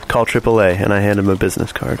assistance, call AAA, and I hand him a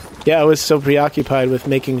business card. Yeah, I was so preoccupied with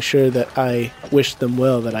making sure that I wished them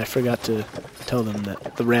well that I forgot to tell them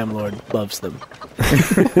that the Ram Lord loves them.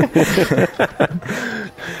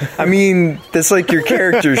 I mean, that's like your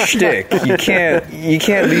character's shtick. You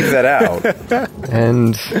can't leave that out.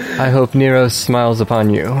 And I hope Neros smiles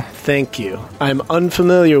upon you. Thank you. I'm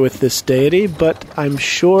unfamiliar with this deity, but I'm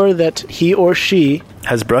sure that he or she,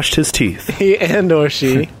 Has brushed his teeth. he and or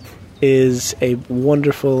she, is a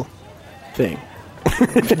wonderful thing.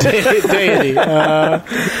 Deity. Yeah,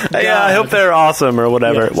 I hope they're awesome or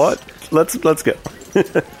whatever. Yes. What? Let's go.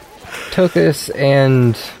 Tokas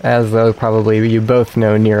and Azlo, probably you both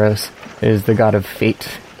know Neros is the god of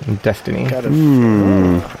fate and destiny.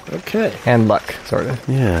 Okay. And luck, sort of.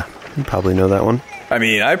 Yeah, you probably know that one. I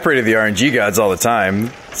mean, I pray to the RNG gods all the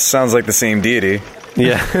time. Sounds like the same deity.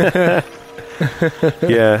 Yeah.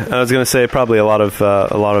 Yeah, I was going to say probably a lot of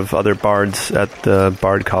other bards at the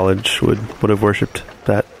Bard College would have worshipped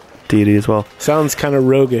that deity as well. Sounds kind of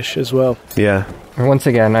roguish as well. Yeah. Once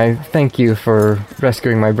again, I thank you for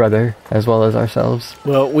rescuing my brother, as well as ourselves.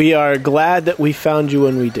 Well, we are glad that we found you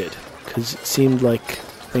when we did, because it seemed like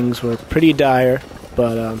things were pretty dire,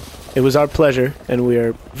 but it was our pleasure, and we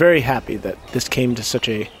are very happy that this came to such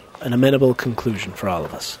an amenable conclusion for all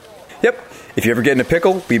of us. Yep. If you ever get in a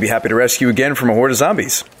pickle, we'd be happy to rescue again from a horde of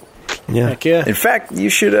zombies. Yeah. Heck yeah. In fact, you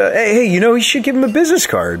should, hey, you should give him a business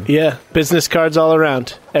card. Yeah, business cards all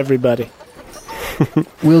around. Everybody.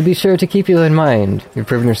 We'll be sure to keep you in mind. You've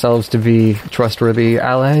proven yourselves to be trustworthy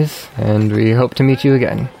allies, and we hope to meet you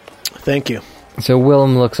again. Thank you. So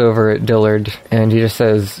Willem looks over at Dillard, and he just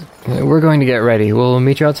says, we're going to get ready. We'll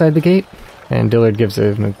meet you outside the gate. And Dillard gives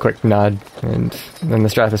him a quick nod, and then the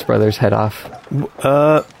Strathis brothers head off.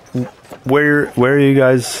 Where are you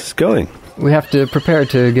guys going? We have to prepare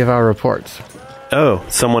to give our reports. Oh,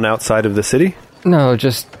 someone outside of the city? No,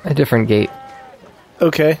 just a different gate.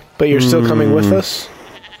 Okay, but you're still coming with us,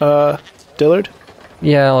 Dillard?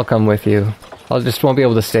 Yeah, I'll come with you. Won't be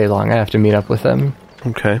able to stay long. I have to meet up with them.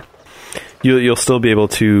 Okay. You'll still be able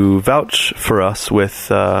to vouch for us with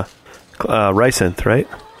Rycenth, right?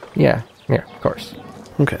 Yeah, of course.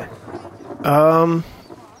 Okay.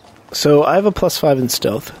 So I have a +5 in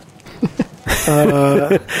stealth.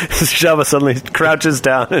 Shabba suddenly crouches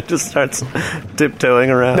down and just starts tiptoeing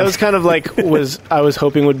around. That was kind of like I was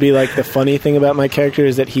hoping would be like the funny thing about my character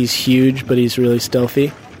is that he's huge, but he's really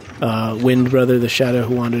stealthy. Wind Brother, the shadow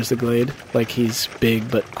who wanders the glade. Like, he's big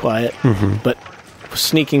but quiet. Mm-hmm. But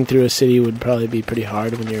sneaking through a city would probably be pretty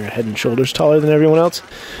hard when you're head and shoulders taller than everyone else.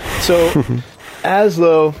 So,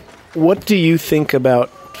 Azlo, what do you think about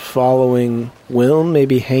following Wilm?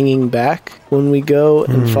 Maybe hanging back when we go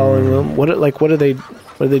and following Wilm? What are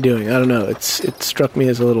they doing? I don't know. It struck me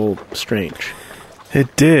as a little strange.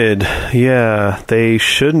 It did, yeah. They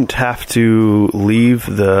shouldn't have to leave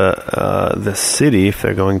the city if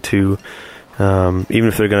they're going to, even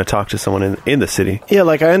if they're going to talk to someone in the city. Yeah,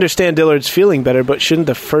 like, I understand Dillard's feeling better, but shouldn't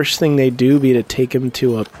the first thing they do be to take him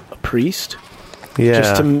to a priest? Yeah.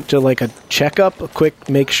 Just to like a checkup, a quick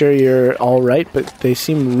make sure you're all right, but they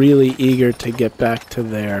seem really eager to get back to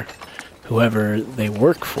their whoever they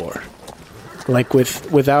work for. Like,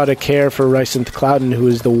 without a care for Rycenth Clouden, who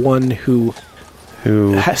is the one who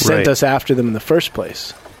sent us after them in the first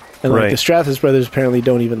place. And like the Strathis brothers apparently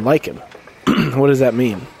don't even like him. What does that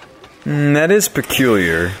mean? That is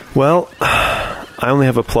peculiar. Well, I only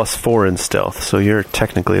have a +4 in stealth, so you're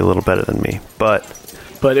technically a little better than me. But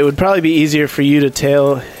it would probably be easier for you to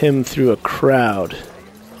tail him through a crowd.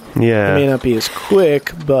 Yeah. It may not be as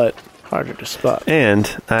quick, but harder to spot. And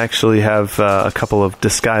I actually have a couple of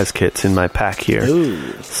disguise kits in my pack here.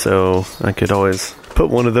 Ooh. So I could always put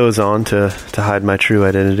one of those on to hide my true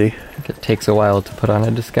identity. I think it takes a while to put on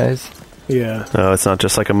a disguise. Yeah. Oh, it's not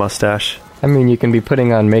just like a mustache? I mean, you can be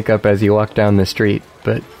putting on makeup as you walk down the street,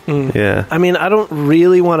 but... Yeah. I mean, I don't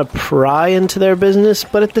really want to pry into their business,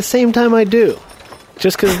 but at the same time I do.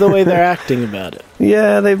 Just because of the way they're acting about it.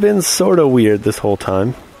 Yeah, they've been sort of weird this whole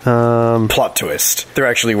time. Plot twist. They're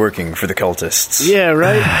actually working for the cultists. Yeah,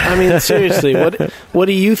 right? I mean, seriously, what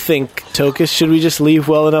do you think, Tokas? Should we just leave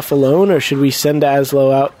well enough alone, or should we send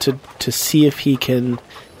Azlo out to see if he can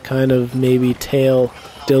kind of maybe tail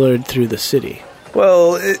Dillard through the city?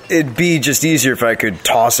 Well, it'd be just easier if I could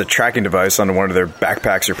toss a tracking device onto one of their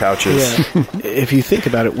backpacks or pouches. Yeah. If you think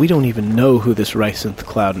about it, we don't even know who this Rycenth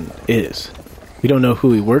Clouden is. We don't know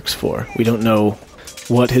who he works for. We don't know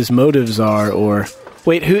what his motives are, or...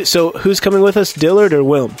 Wait, who's coming with us, Dillard or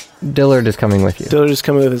Wilm? Dillard is coming with you. Dillard is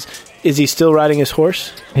coming with us. Is he still riding his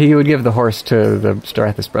horse? He would give the horse to the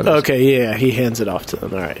Strathis brothers. Okay, yeah, he hands it off to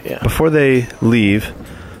them. All right, yeah. Before they leave,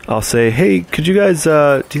 I'll say, hey, could you guys,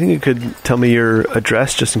 do you think you could tell me your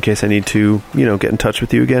address just in case I need to, get in touch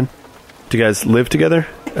with you again? Do you guys live together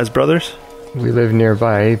as brothers? We live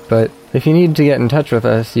nearby, but if you need to get in touch with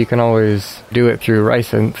us, you can always do it through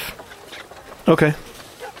Rycenth. Okay.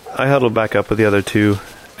 I huddle back up with the other two,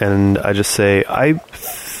 and I just say, I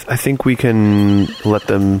think we can let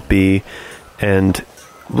them be, and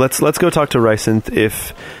let's go talk to Rycenth.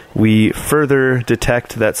 If we further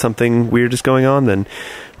detect that something weird is going on, then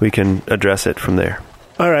we can address it from there.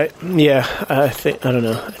 All right. Yeah, I don't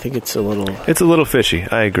know. I think it's a little... It's a little fishy.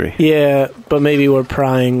 I agree. Yeah, but maybe we're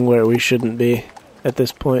prying where we shouldn't be at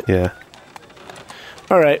this point. Yeah.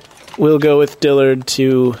 All right. We'll go with Dillard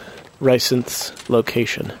to Rycenth's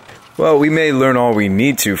location. Well, we may learn all we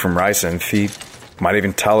need to from Rycenth. He might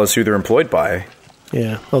even tell us who they're employed by.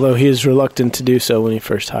 Yeah, although he is reluctant to do so when he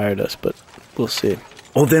first hired us, but we'll see.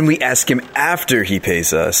 Well, then we ask him after he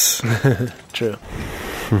pays us. True.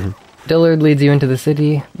 Dillard leads you into the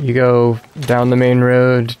city. You go down the main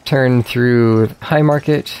road, turn through High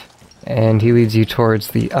Market, and he leads you towards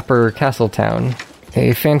the upper castle town.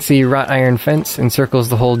 A fancy wrought iron fence encircles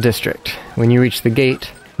the whole district. When you reach the gate,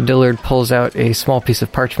 Dillard pulls out a small piece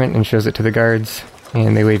of parchment and shows it to the guards,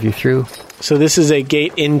 and they wave you through. So this is a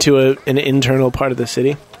gate into an internal part of the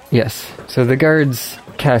city? Yes. So the guards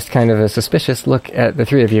cast kind of a suspicious look at the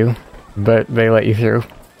three of you, but they let you through.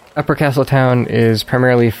 Upper Castle Town is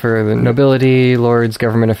primarily for the nobility, lords,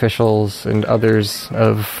 government officials, and others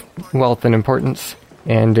of wealth and importance,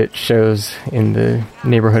 and it shows in the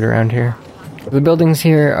neighborhood around here. The buildings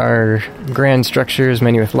here are grand structures,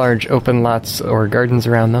 many with large open lots or gardens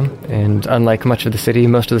around them, and unlike much of the city,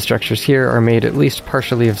 most of the structures here are made at least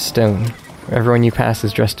partially of stone. Everyone you pass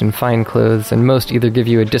is dressed in fine clothes, and most either give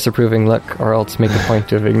you a disapproving look or else make a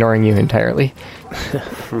point of ignoring you entirely.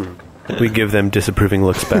 We give them disapproving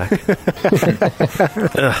looks back.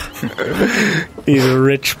 These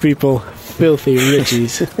rich people, filthy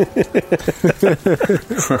richies.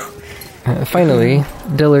 Finally,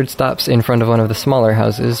 Dillard stops in front of one of the smaller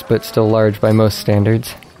houses, but still large by most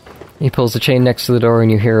standards. He pulls the chain next to the door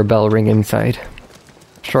and you hear a bell ring inside.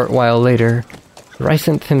 A short while later,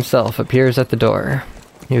 Rycenth himself appears at the door.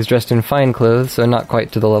 He is dressed in fine clothes, so not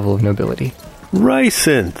quite to the level of nobility.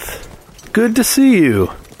 Rycenth! Good to see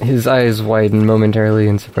you. His eyes widen momentarily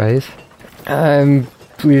in surprise. I'm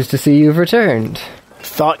pleased to see you've returned.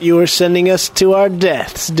 Thought you were sending us to our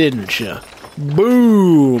deaths, didn't you?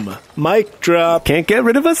 Boom! Mic drop. Can't get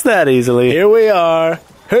rid of us that easily. Here we are.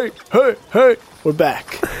 Hey, hey, hey. We're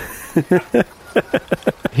back.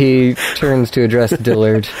 He turns to address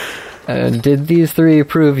Dillard. Did these three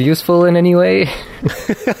prove useful in any way? He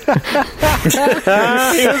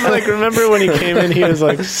was like, remember when he came in, he was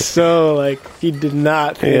like, he did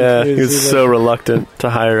not think. Yeah, he was so reluctant to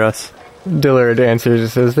hire us. Dillard answers and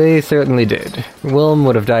says, they certainly did. Wilm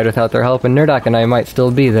would have died without their help, and Nerdok and I might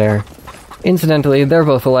still be there. Incidentally, they're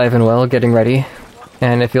both alive and well, getting ready.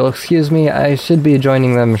 And if you'll excuse me, I should be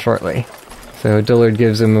joining them shortly. So Dillard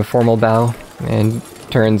gives him a formal bow, and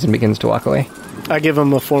turns and begins to walk away. I give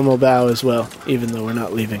him a formal bow as well, even though we're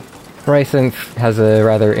not leaving. Rycenth has a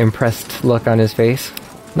rather impressed look on his face.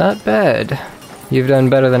 Not bad. You've done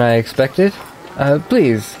better than I expected.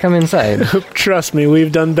 Please, come inside. Trust me,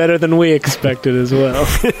 we've done better than we expected as well.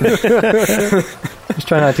 Just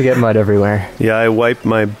try not to get mud everywhere. Yeah, I wipe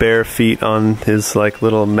my bare feet on his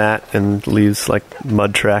little mat and leaves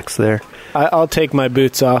mud tracks there. I'll take my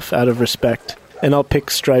boots off out of respect, and I'll pick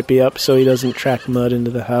Stripey up so he doesn't track mud into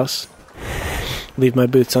the house. Leave my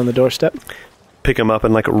boots on the doorstep. Pick him up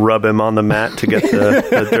and rub him on the mat to get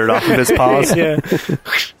the dirt off of his paws. Yeah.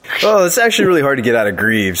 Oh, it's actually really hard to get out of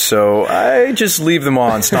Greaves, so I just leave them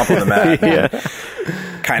on, stomp on the mat,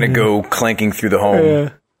 kind of go clanking through the home. Yeah.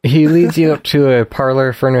 He leads you up to a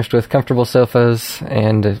parlor furnished with comfortable sofas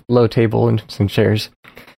and a low table and some chairs.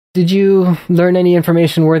 Did you learn any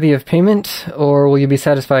information worthy of payment, or will you be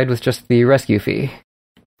satisfied with just the rescue fee?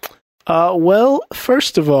 Well,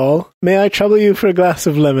 first of all, may I trouble you for a glass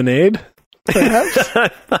of lemonade?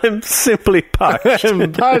 Perhaps? I'm simply parched.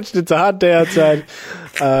 I'm parched. It's a hot day outside.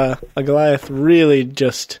 A Goliath really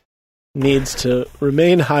just needs to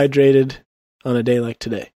remain hydrated on a day like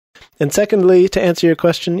today. And secondly, to answer your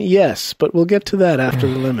question, yes, but we'll get to that after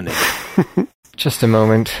the lemonade. Just a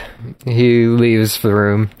moment. He leaves the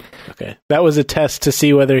room. Okay. That was a test to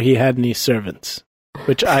see whether he had any servants,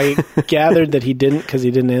 which I gathered that he didn't because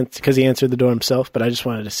he answered the door himself, but I just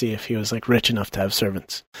wanted to see if he was rich enough to have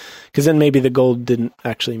servants. Because then maybe the gold didn't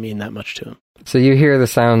actually mean that much to him. So you hear the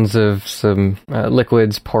sounds of some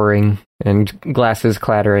liquids pouring and glasses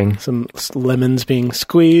clattering. Some lemons being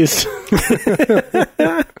squeezed.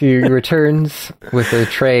 He returns with a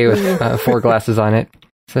tray with 4 glasses on it.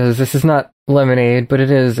 Says, this is not lemonade, but it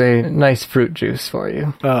is a nice fruit juice for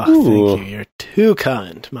you. Oh, thank you. You're too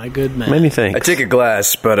kind, my good man. Many thanks. I take a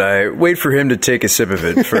glass, but I wait for him to take a sip of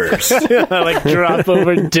it first. I drop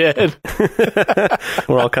over dead.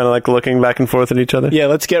 We're all kind of looking back and forth at each other. Yeah,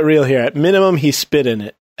 let's get real here. At minimum, he spit in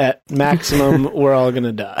it. At maximum, we're all going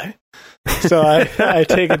to die. So I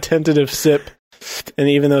take a tentative sip, and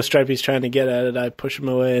even though Stripey's trying to get at it, I push him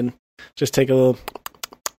away and just take a little...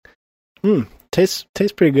 Tastes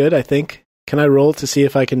pretty good, I think. Can I roll to see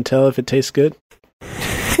if I can tell if it tastes good?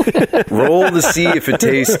 Roll to see if it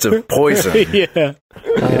tastes of poison. Yeah.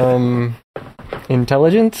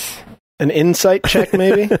 Intelligence? An insight check,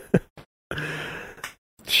 maybe?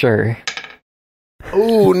 Sure.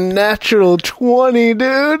 Ooh, natural 20,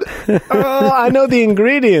 dude. Oh, I know the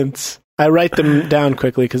ingredients. I write them down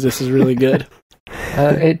quickly because this is really good.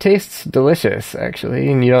 It tastes delicious,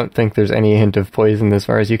 actually, and you don't think there's any hint of poison as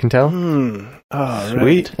far as you can tell. Oh,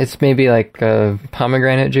 sweet. Right. It's maybe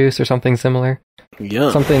pomegranate juice or something similar.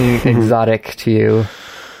 Yum. Something exotic to you.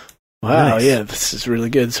 Wow, Nice. yeah, this is really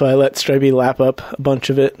good. So I let Stripey lap up a bunch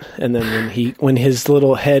of it, and then when his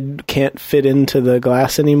little head can't fit into the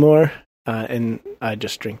glass anymore, and I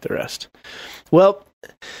just drink the rest. Well,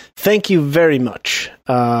 thank you very much,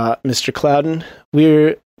 Mr. Clouden.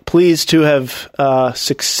 We're pleased to have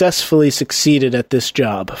successfully succeeded at this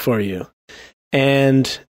job for you.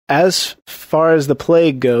 And as far as the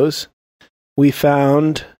plague goes, we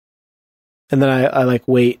found... And then I like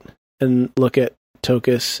wait and look at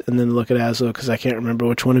Tokas and then look at Azlo because I can't remember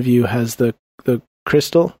which one of you has the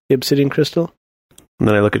crystal, the obsidian crystal. And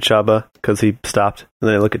then I look at Shabba because he stopped. And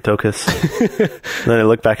then I look at Tokas. And then I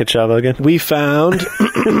look back at Shabba again. We found,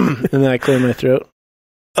 and then I clear my throat.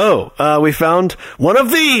 Oh, we found one of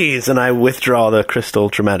these! And I withdraw the crystal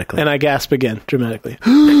dramatically. And I gasp again, dramatically.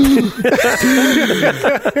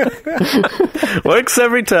 Works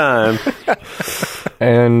every time.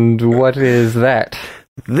 And what is that?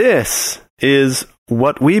 This is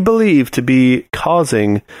what we believe to be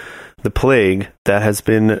causing the plague that has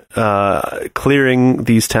been clearing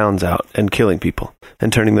these towns out and killing people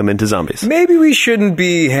and turning them into zombies. Maybe we shouldn't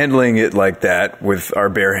be handling it like that with our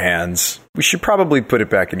bare hands. We should probably put it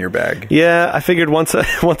back in your bag. Yeah, I figured once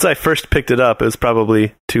I first picked it up, it was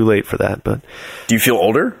probably too late for that. But do you feel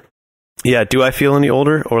older? Yeah, do I feel any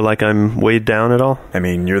older or like I'm weighed down at all? I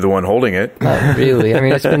mean, you're the one holding it. Not really. I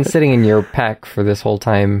mean, it's been sitting in your pack for this whole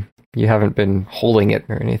time. You haven't been holding it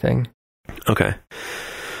or anything. Okay.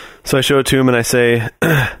 So I show it to him and I say,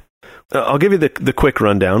 I'll give you the quick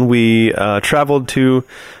rundown. We traveled to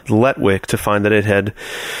Letwick to find that it had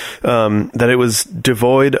that it was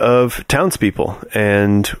devoid of townspeople,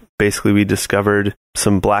 and basically we discovered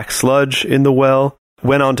some black sludge in the well.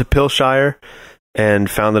 Went on to Pilshire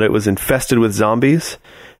and found that it was infested with zombies,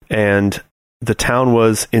 and the town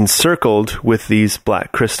was encircled with these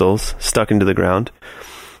black crystals stuck into the ground.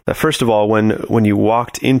 First of all, when you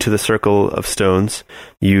walked into the circle of stones,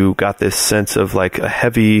 you got this sense of like a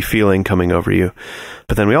heavy feeling coming over you.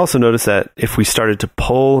 But then we also noticed that if we started to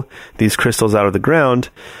pull these crystals out of the ground,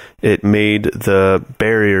 it made the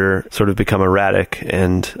barrier sort of become erratic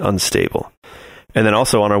and unstable. And then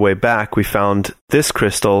also on our way back, we found this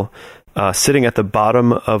crystal sitting at the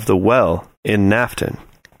bottom of the well in Nafton.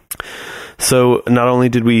 So not only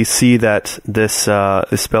did we see that this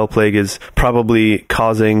spell plague is probably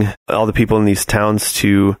causing all the people in these towns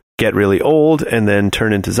to get really old and then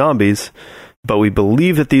turn into zombies, but we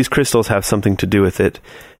believe that these crystals have something to do with it.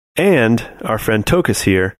 And our friend Tokas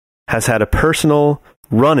here has had a personal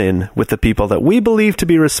run-in with the people that we believe to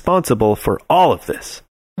be responsible for all of this.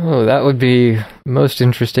 Oh, that would be most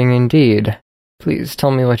interesting indeed. Please tell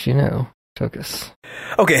me what you know, Tokas.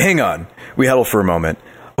 Okay, hang on. We huddle for a moment.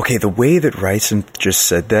 Okay, the way that Rycenth just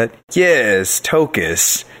said that, yes,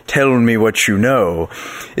 Tokas, tell me what you know,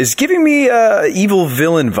 is giving me evil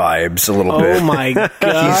villain vibes a little bit. Oh my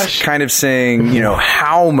gosh. He's kind of saying,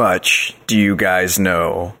 how much do you guys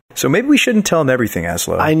know? So maybe we shouldn't tell him everything,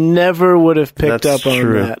 Azlo. I never would have picked up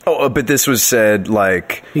on that. Oh, but this was said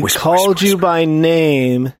like... He called you by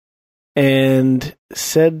name and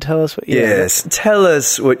said, tell us what you know. Yes, tell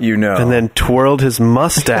us what you know. And then twirled his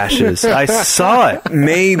mustaches. I saw it.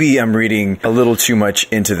 Maybe I'm reading a little too much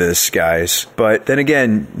into this, guys. But then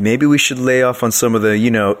again, maybe we should lay off on some of the,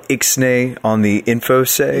 ixnay on the info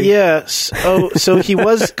say. Yes. Oh, so he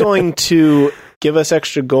was going to give us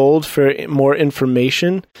extra gold for more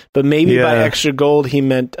information, but maybe by extra gold he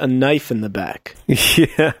meant a knife in the back.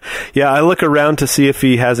 Yeah, I look around to see if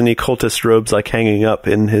he has any cultist robes like hanging up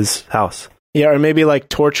in his house. Yeah, or maybe like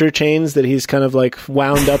torture chains that he's kind of like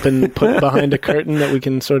wound up and put behind a curtain that we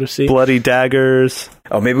can sort of see. Bloody daggers.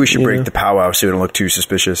 Oh, maybe we should break the powwow so we don't look too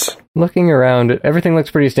suspicious. Looking around, everything looks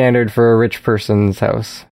pretty standard for a rich person's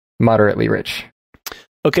house. Moderately rich.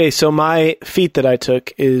 Okay, so my feat that I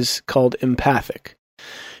took is called Empathic.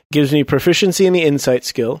 Gives me proficiency in the insight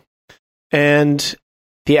skill, and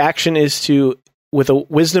the action is to, with a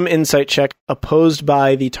wisdom insight check opposed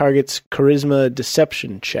by the target's charisma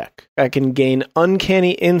deception check, I can gain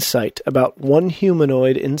uncanny insight about one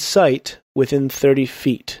humanoid in sight within 30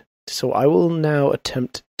 feet. So I will now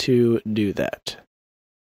attempt to do that.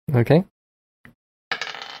 Okay.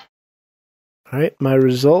 All right, my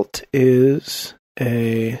result is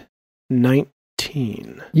a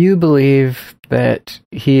 19. You believe that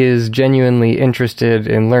he is genuinely interested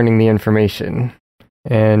in learning the information,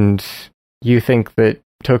 and you think that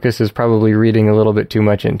Tokas is probably reading a little bit too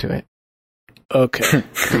much into it. Okay.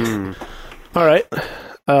 All right.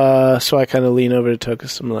 So I kind of lean over to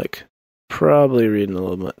Tokas. I'm like, probably reading a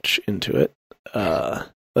little much into it.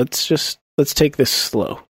 Let's take this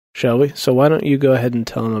slow, shall we? So why don't you go ahead and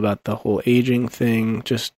tell him about the whole aging thing?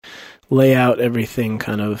 Just lay out everything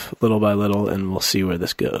kind of little by little, and we'll see where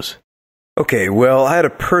this goes. Okay, well, I had a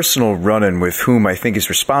personal run-in with whom I think is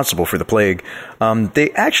responsible for the plague.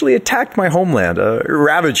 They actually attacked my homeland,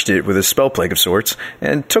 ravaged it with a spell plague of sorts,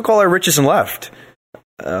 and took all our riches and left.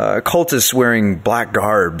 Cultists wearing black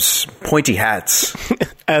garbs, pointy hats.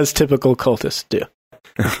 As typical cultists do.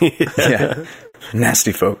 Yeah,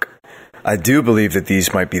 nasty folk. I do believe that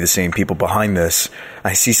these might be the same people behind this.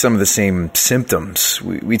 I see some of the same symptoms.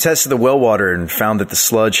 We tested the well water and found that the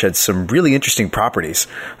sludge had some really interesting properties,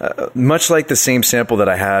 much like the same sample that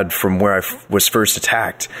I had from where I was first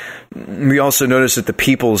attacked. We also noticed that the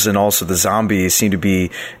peoples and also the zombies seem to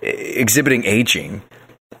be exhibiting aging.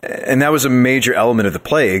 And that was a major element of the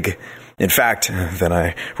plague. In fact, then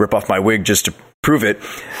I rip off my wig just to prove it.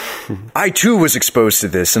 I too was exposed to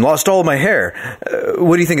this and lost all of my hair.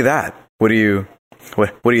 What do you think of that? What do you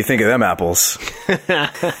think of them apples?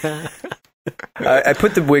 I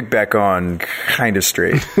put the wig back on kind of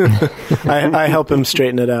straight. I help him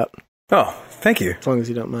straighten it out. Oh, thank you. As long as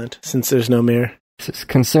you don't mind, since there's no mirror. This is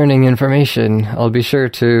concerning information. I'll be sure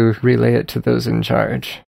to relay it to those in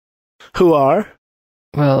charge. Who are?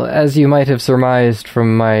 Well, as you might have surmised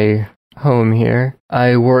from my home here,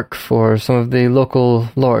 I work for some of the local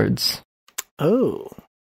lords. Oh.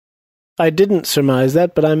 I didn't surmise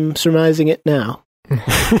that, but I'm surmising it now. I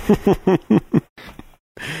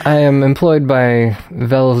am employed by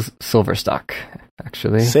Vel Silverstock,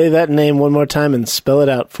 actually. Say that name one more time and spell it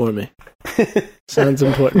out for me. Sounds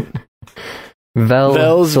important.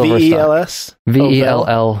 Vel's Silverstock. V-E-L-S?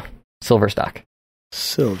 V-E-L-L Silverstock.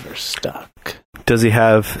 Silverstock. Does he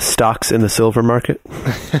have stocks in the silver market?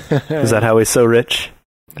 Is that how he's so rich?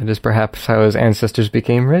 That is perhaps how his ancestors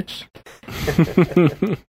became rich.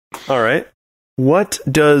 All right. What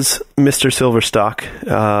does Mr. Silverstock,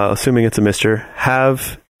 assuming it's a Mr.,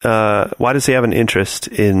 have? Why does he have an interest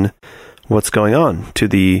in what's going on to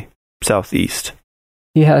the southeast?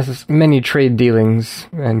 He has many trade dealings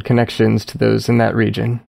and connections to those in that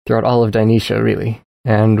region, throughout all of Dionysia, really.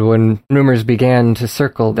 And when rumors began to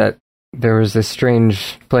circle that there was this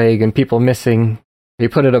strange plague and people missing, he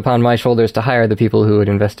put it upon my shoulders to hire the people who would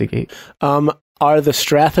investigate. Are the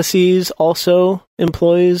Strathaces also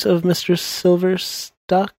employees of Mr.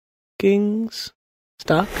 Silverstockings?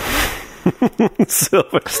 Stock?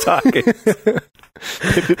 Silverstockings.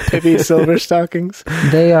 Pippi Silverstockings?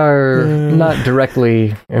 They are not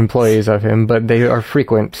directly employees of him, but they are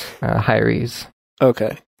frequent hirees.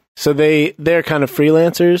 Okay. So they're kind of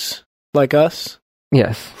freelancers like us?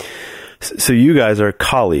 Yes. So you guys are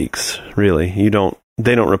colleagues, really.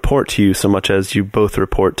 They don't report to you so much as you both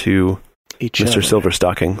report to Each Mr. other.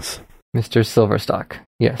 Silverstockings. Mr. Silverstock,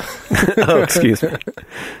 yes. Oh, excuse me.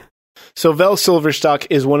 So Vel Silverstock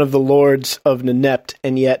is one of the lords of Nennept,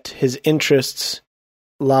 and yet his interests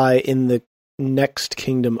lie in the next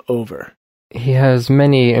kingdom over. He has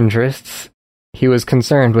many interests. He was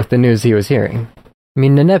concerned with the news he was hearing. I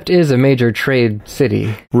mean, Nennept is a major trade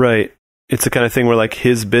city. Right. It's the kind of thing where, like,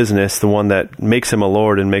 his business, the one that makes him a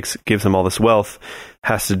lord and gives him all this wealth,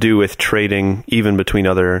 has to do with trading even between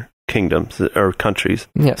other kingdoms or countries.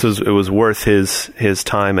 Yes. So it was worth his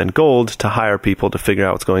time and gold to hire people to figure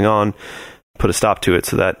out what's going on, put a stop to it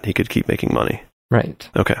so that he could keep making money. Right.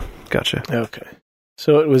 Okay, gotcha. Okay.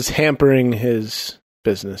 So it was hampering his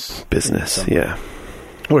business. Yeah.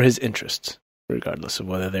 Or his interests, regardless of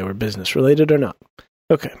whether they were business related or not.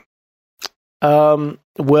 Okay.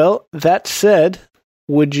 Well, that said,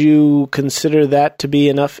 would you consider that to be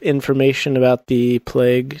enough information about the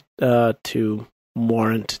plague to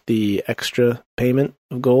warrant the extra payment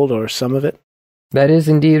of gold or some of it? That is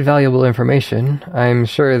indeed valuable information. I'm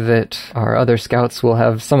sure that our other scouts will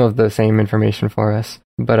have some of the same information for us,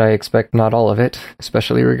 but I expect not all of it,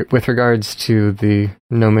 especially with regards to the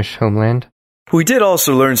gnomish homeland. We did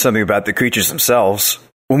also learn something about the creatures themselves.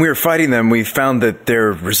 When we were fighting them, we found that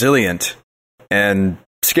they're resilient and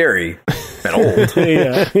scary and old.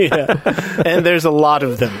 yeah. And there's a lot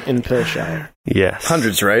of them in Pilshire. Yes.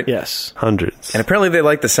 Hundreds, right? Yes. Hundreds. And apparently they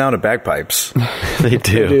like the sound of bagpipes. They do.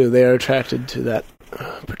 They do. They are attracted to that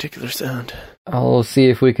particular sound. I'll see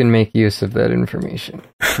if we can make use of that information.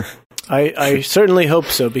 I certainly hope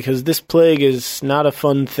so, because this plague is not a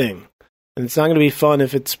fun thing. And it's not going to be fun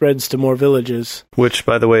if it spreads to more villages. Which,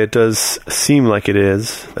 by the way, it does seem like it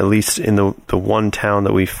is, at least in the one town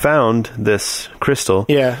that we found this crystal.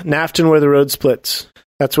 Yeah, Nafton, where the road splits.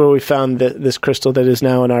 That's where we found this crystal that is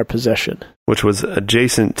now in our possession. Which was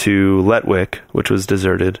adjacent to Letwick, which was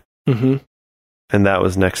deserted. Mm-hmm. And that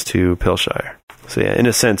was next to Pilshire. So yeah, in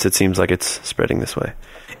a sense, it seems like it's spreading this way.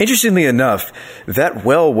 Interestingly enough, that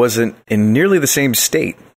well wasn't in nearly the same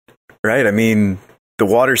state, right? I mean, the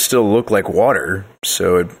water still looked like water,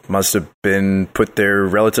 so it must have been put there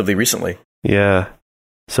relatively recently. Yeah.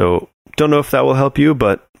 So, don't know if that will help you,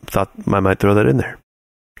 but thought I might throw that in there.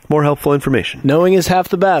 More helpful information. Knowing is half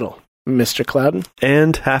the battle, Mr. Clouden.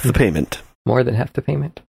 And half the payment. More than half the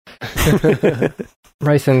payment.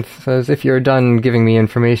 Rycenth says, if you're done giving me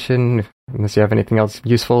information, unless you have anything else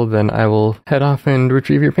useful, then I will head off and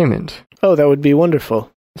retrieve your payment. Oh, that would be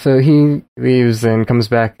wonderful. So he leaves and comes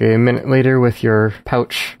back a minute later with your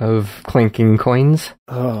pouch of clinking coins.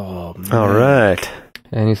 Oh, man. All right.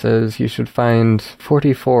 And he says you should find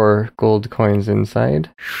 44 gold coins inside.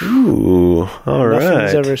 Ooh, all right.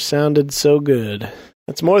 Nothing's ever sounded so good.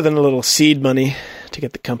 That's more than a little seed money to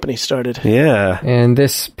get the company started. Yeah. And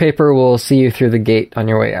this paper will see you through the gate on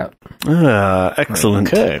your way out. Ah,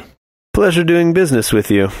 excellent. Okay. Pleasure doing business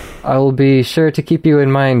with you. I will be sure to keep you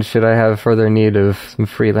in mind should I have further need of some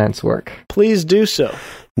freelance work. Please do so.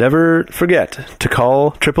 Never forget to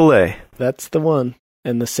call AAA. That's the one.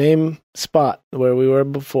 And the same spot where we were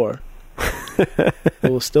before.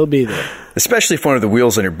 We'll still be there. Especially if one of the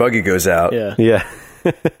wheels on your buggy goes out. Yeah. Yeah.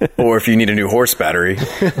 Or if you need a new horse battery.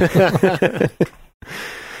 If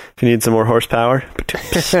you need some more horsepower.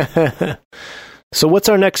 So what's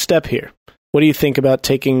our next step here? What do you think about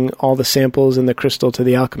taking all the samples in the crystal to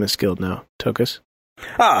the Alchemist Guild now, Tokas?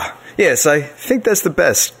 Ah, yes, I think that's the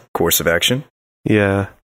best course of action. Yeah.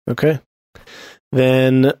 Okay.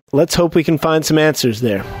 Then let's hope we can find some answers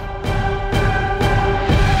there.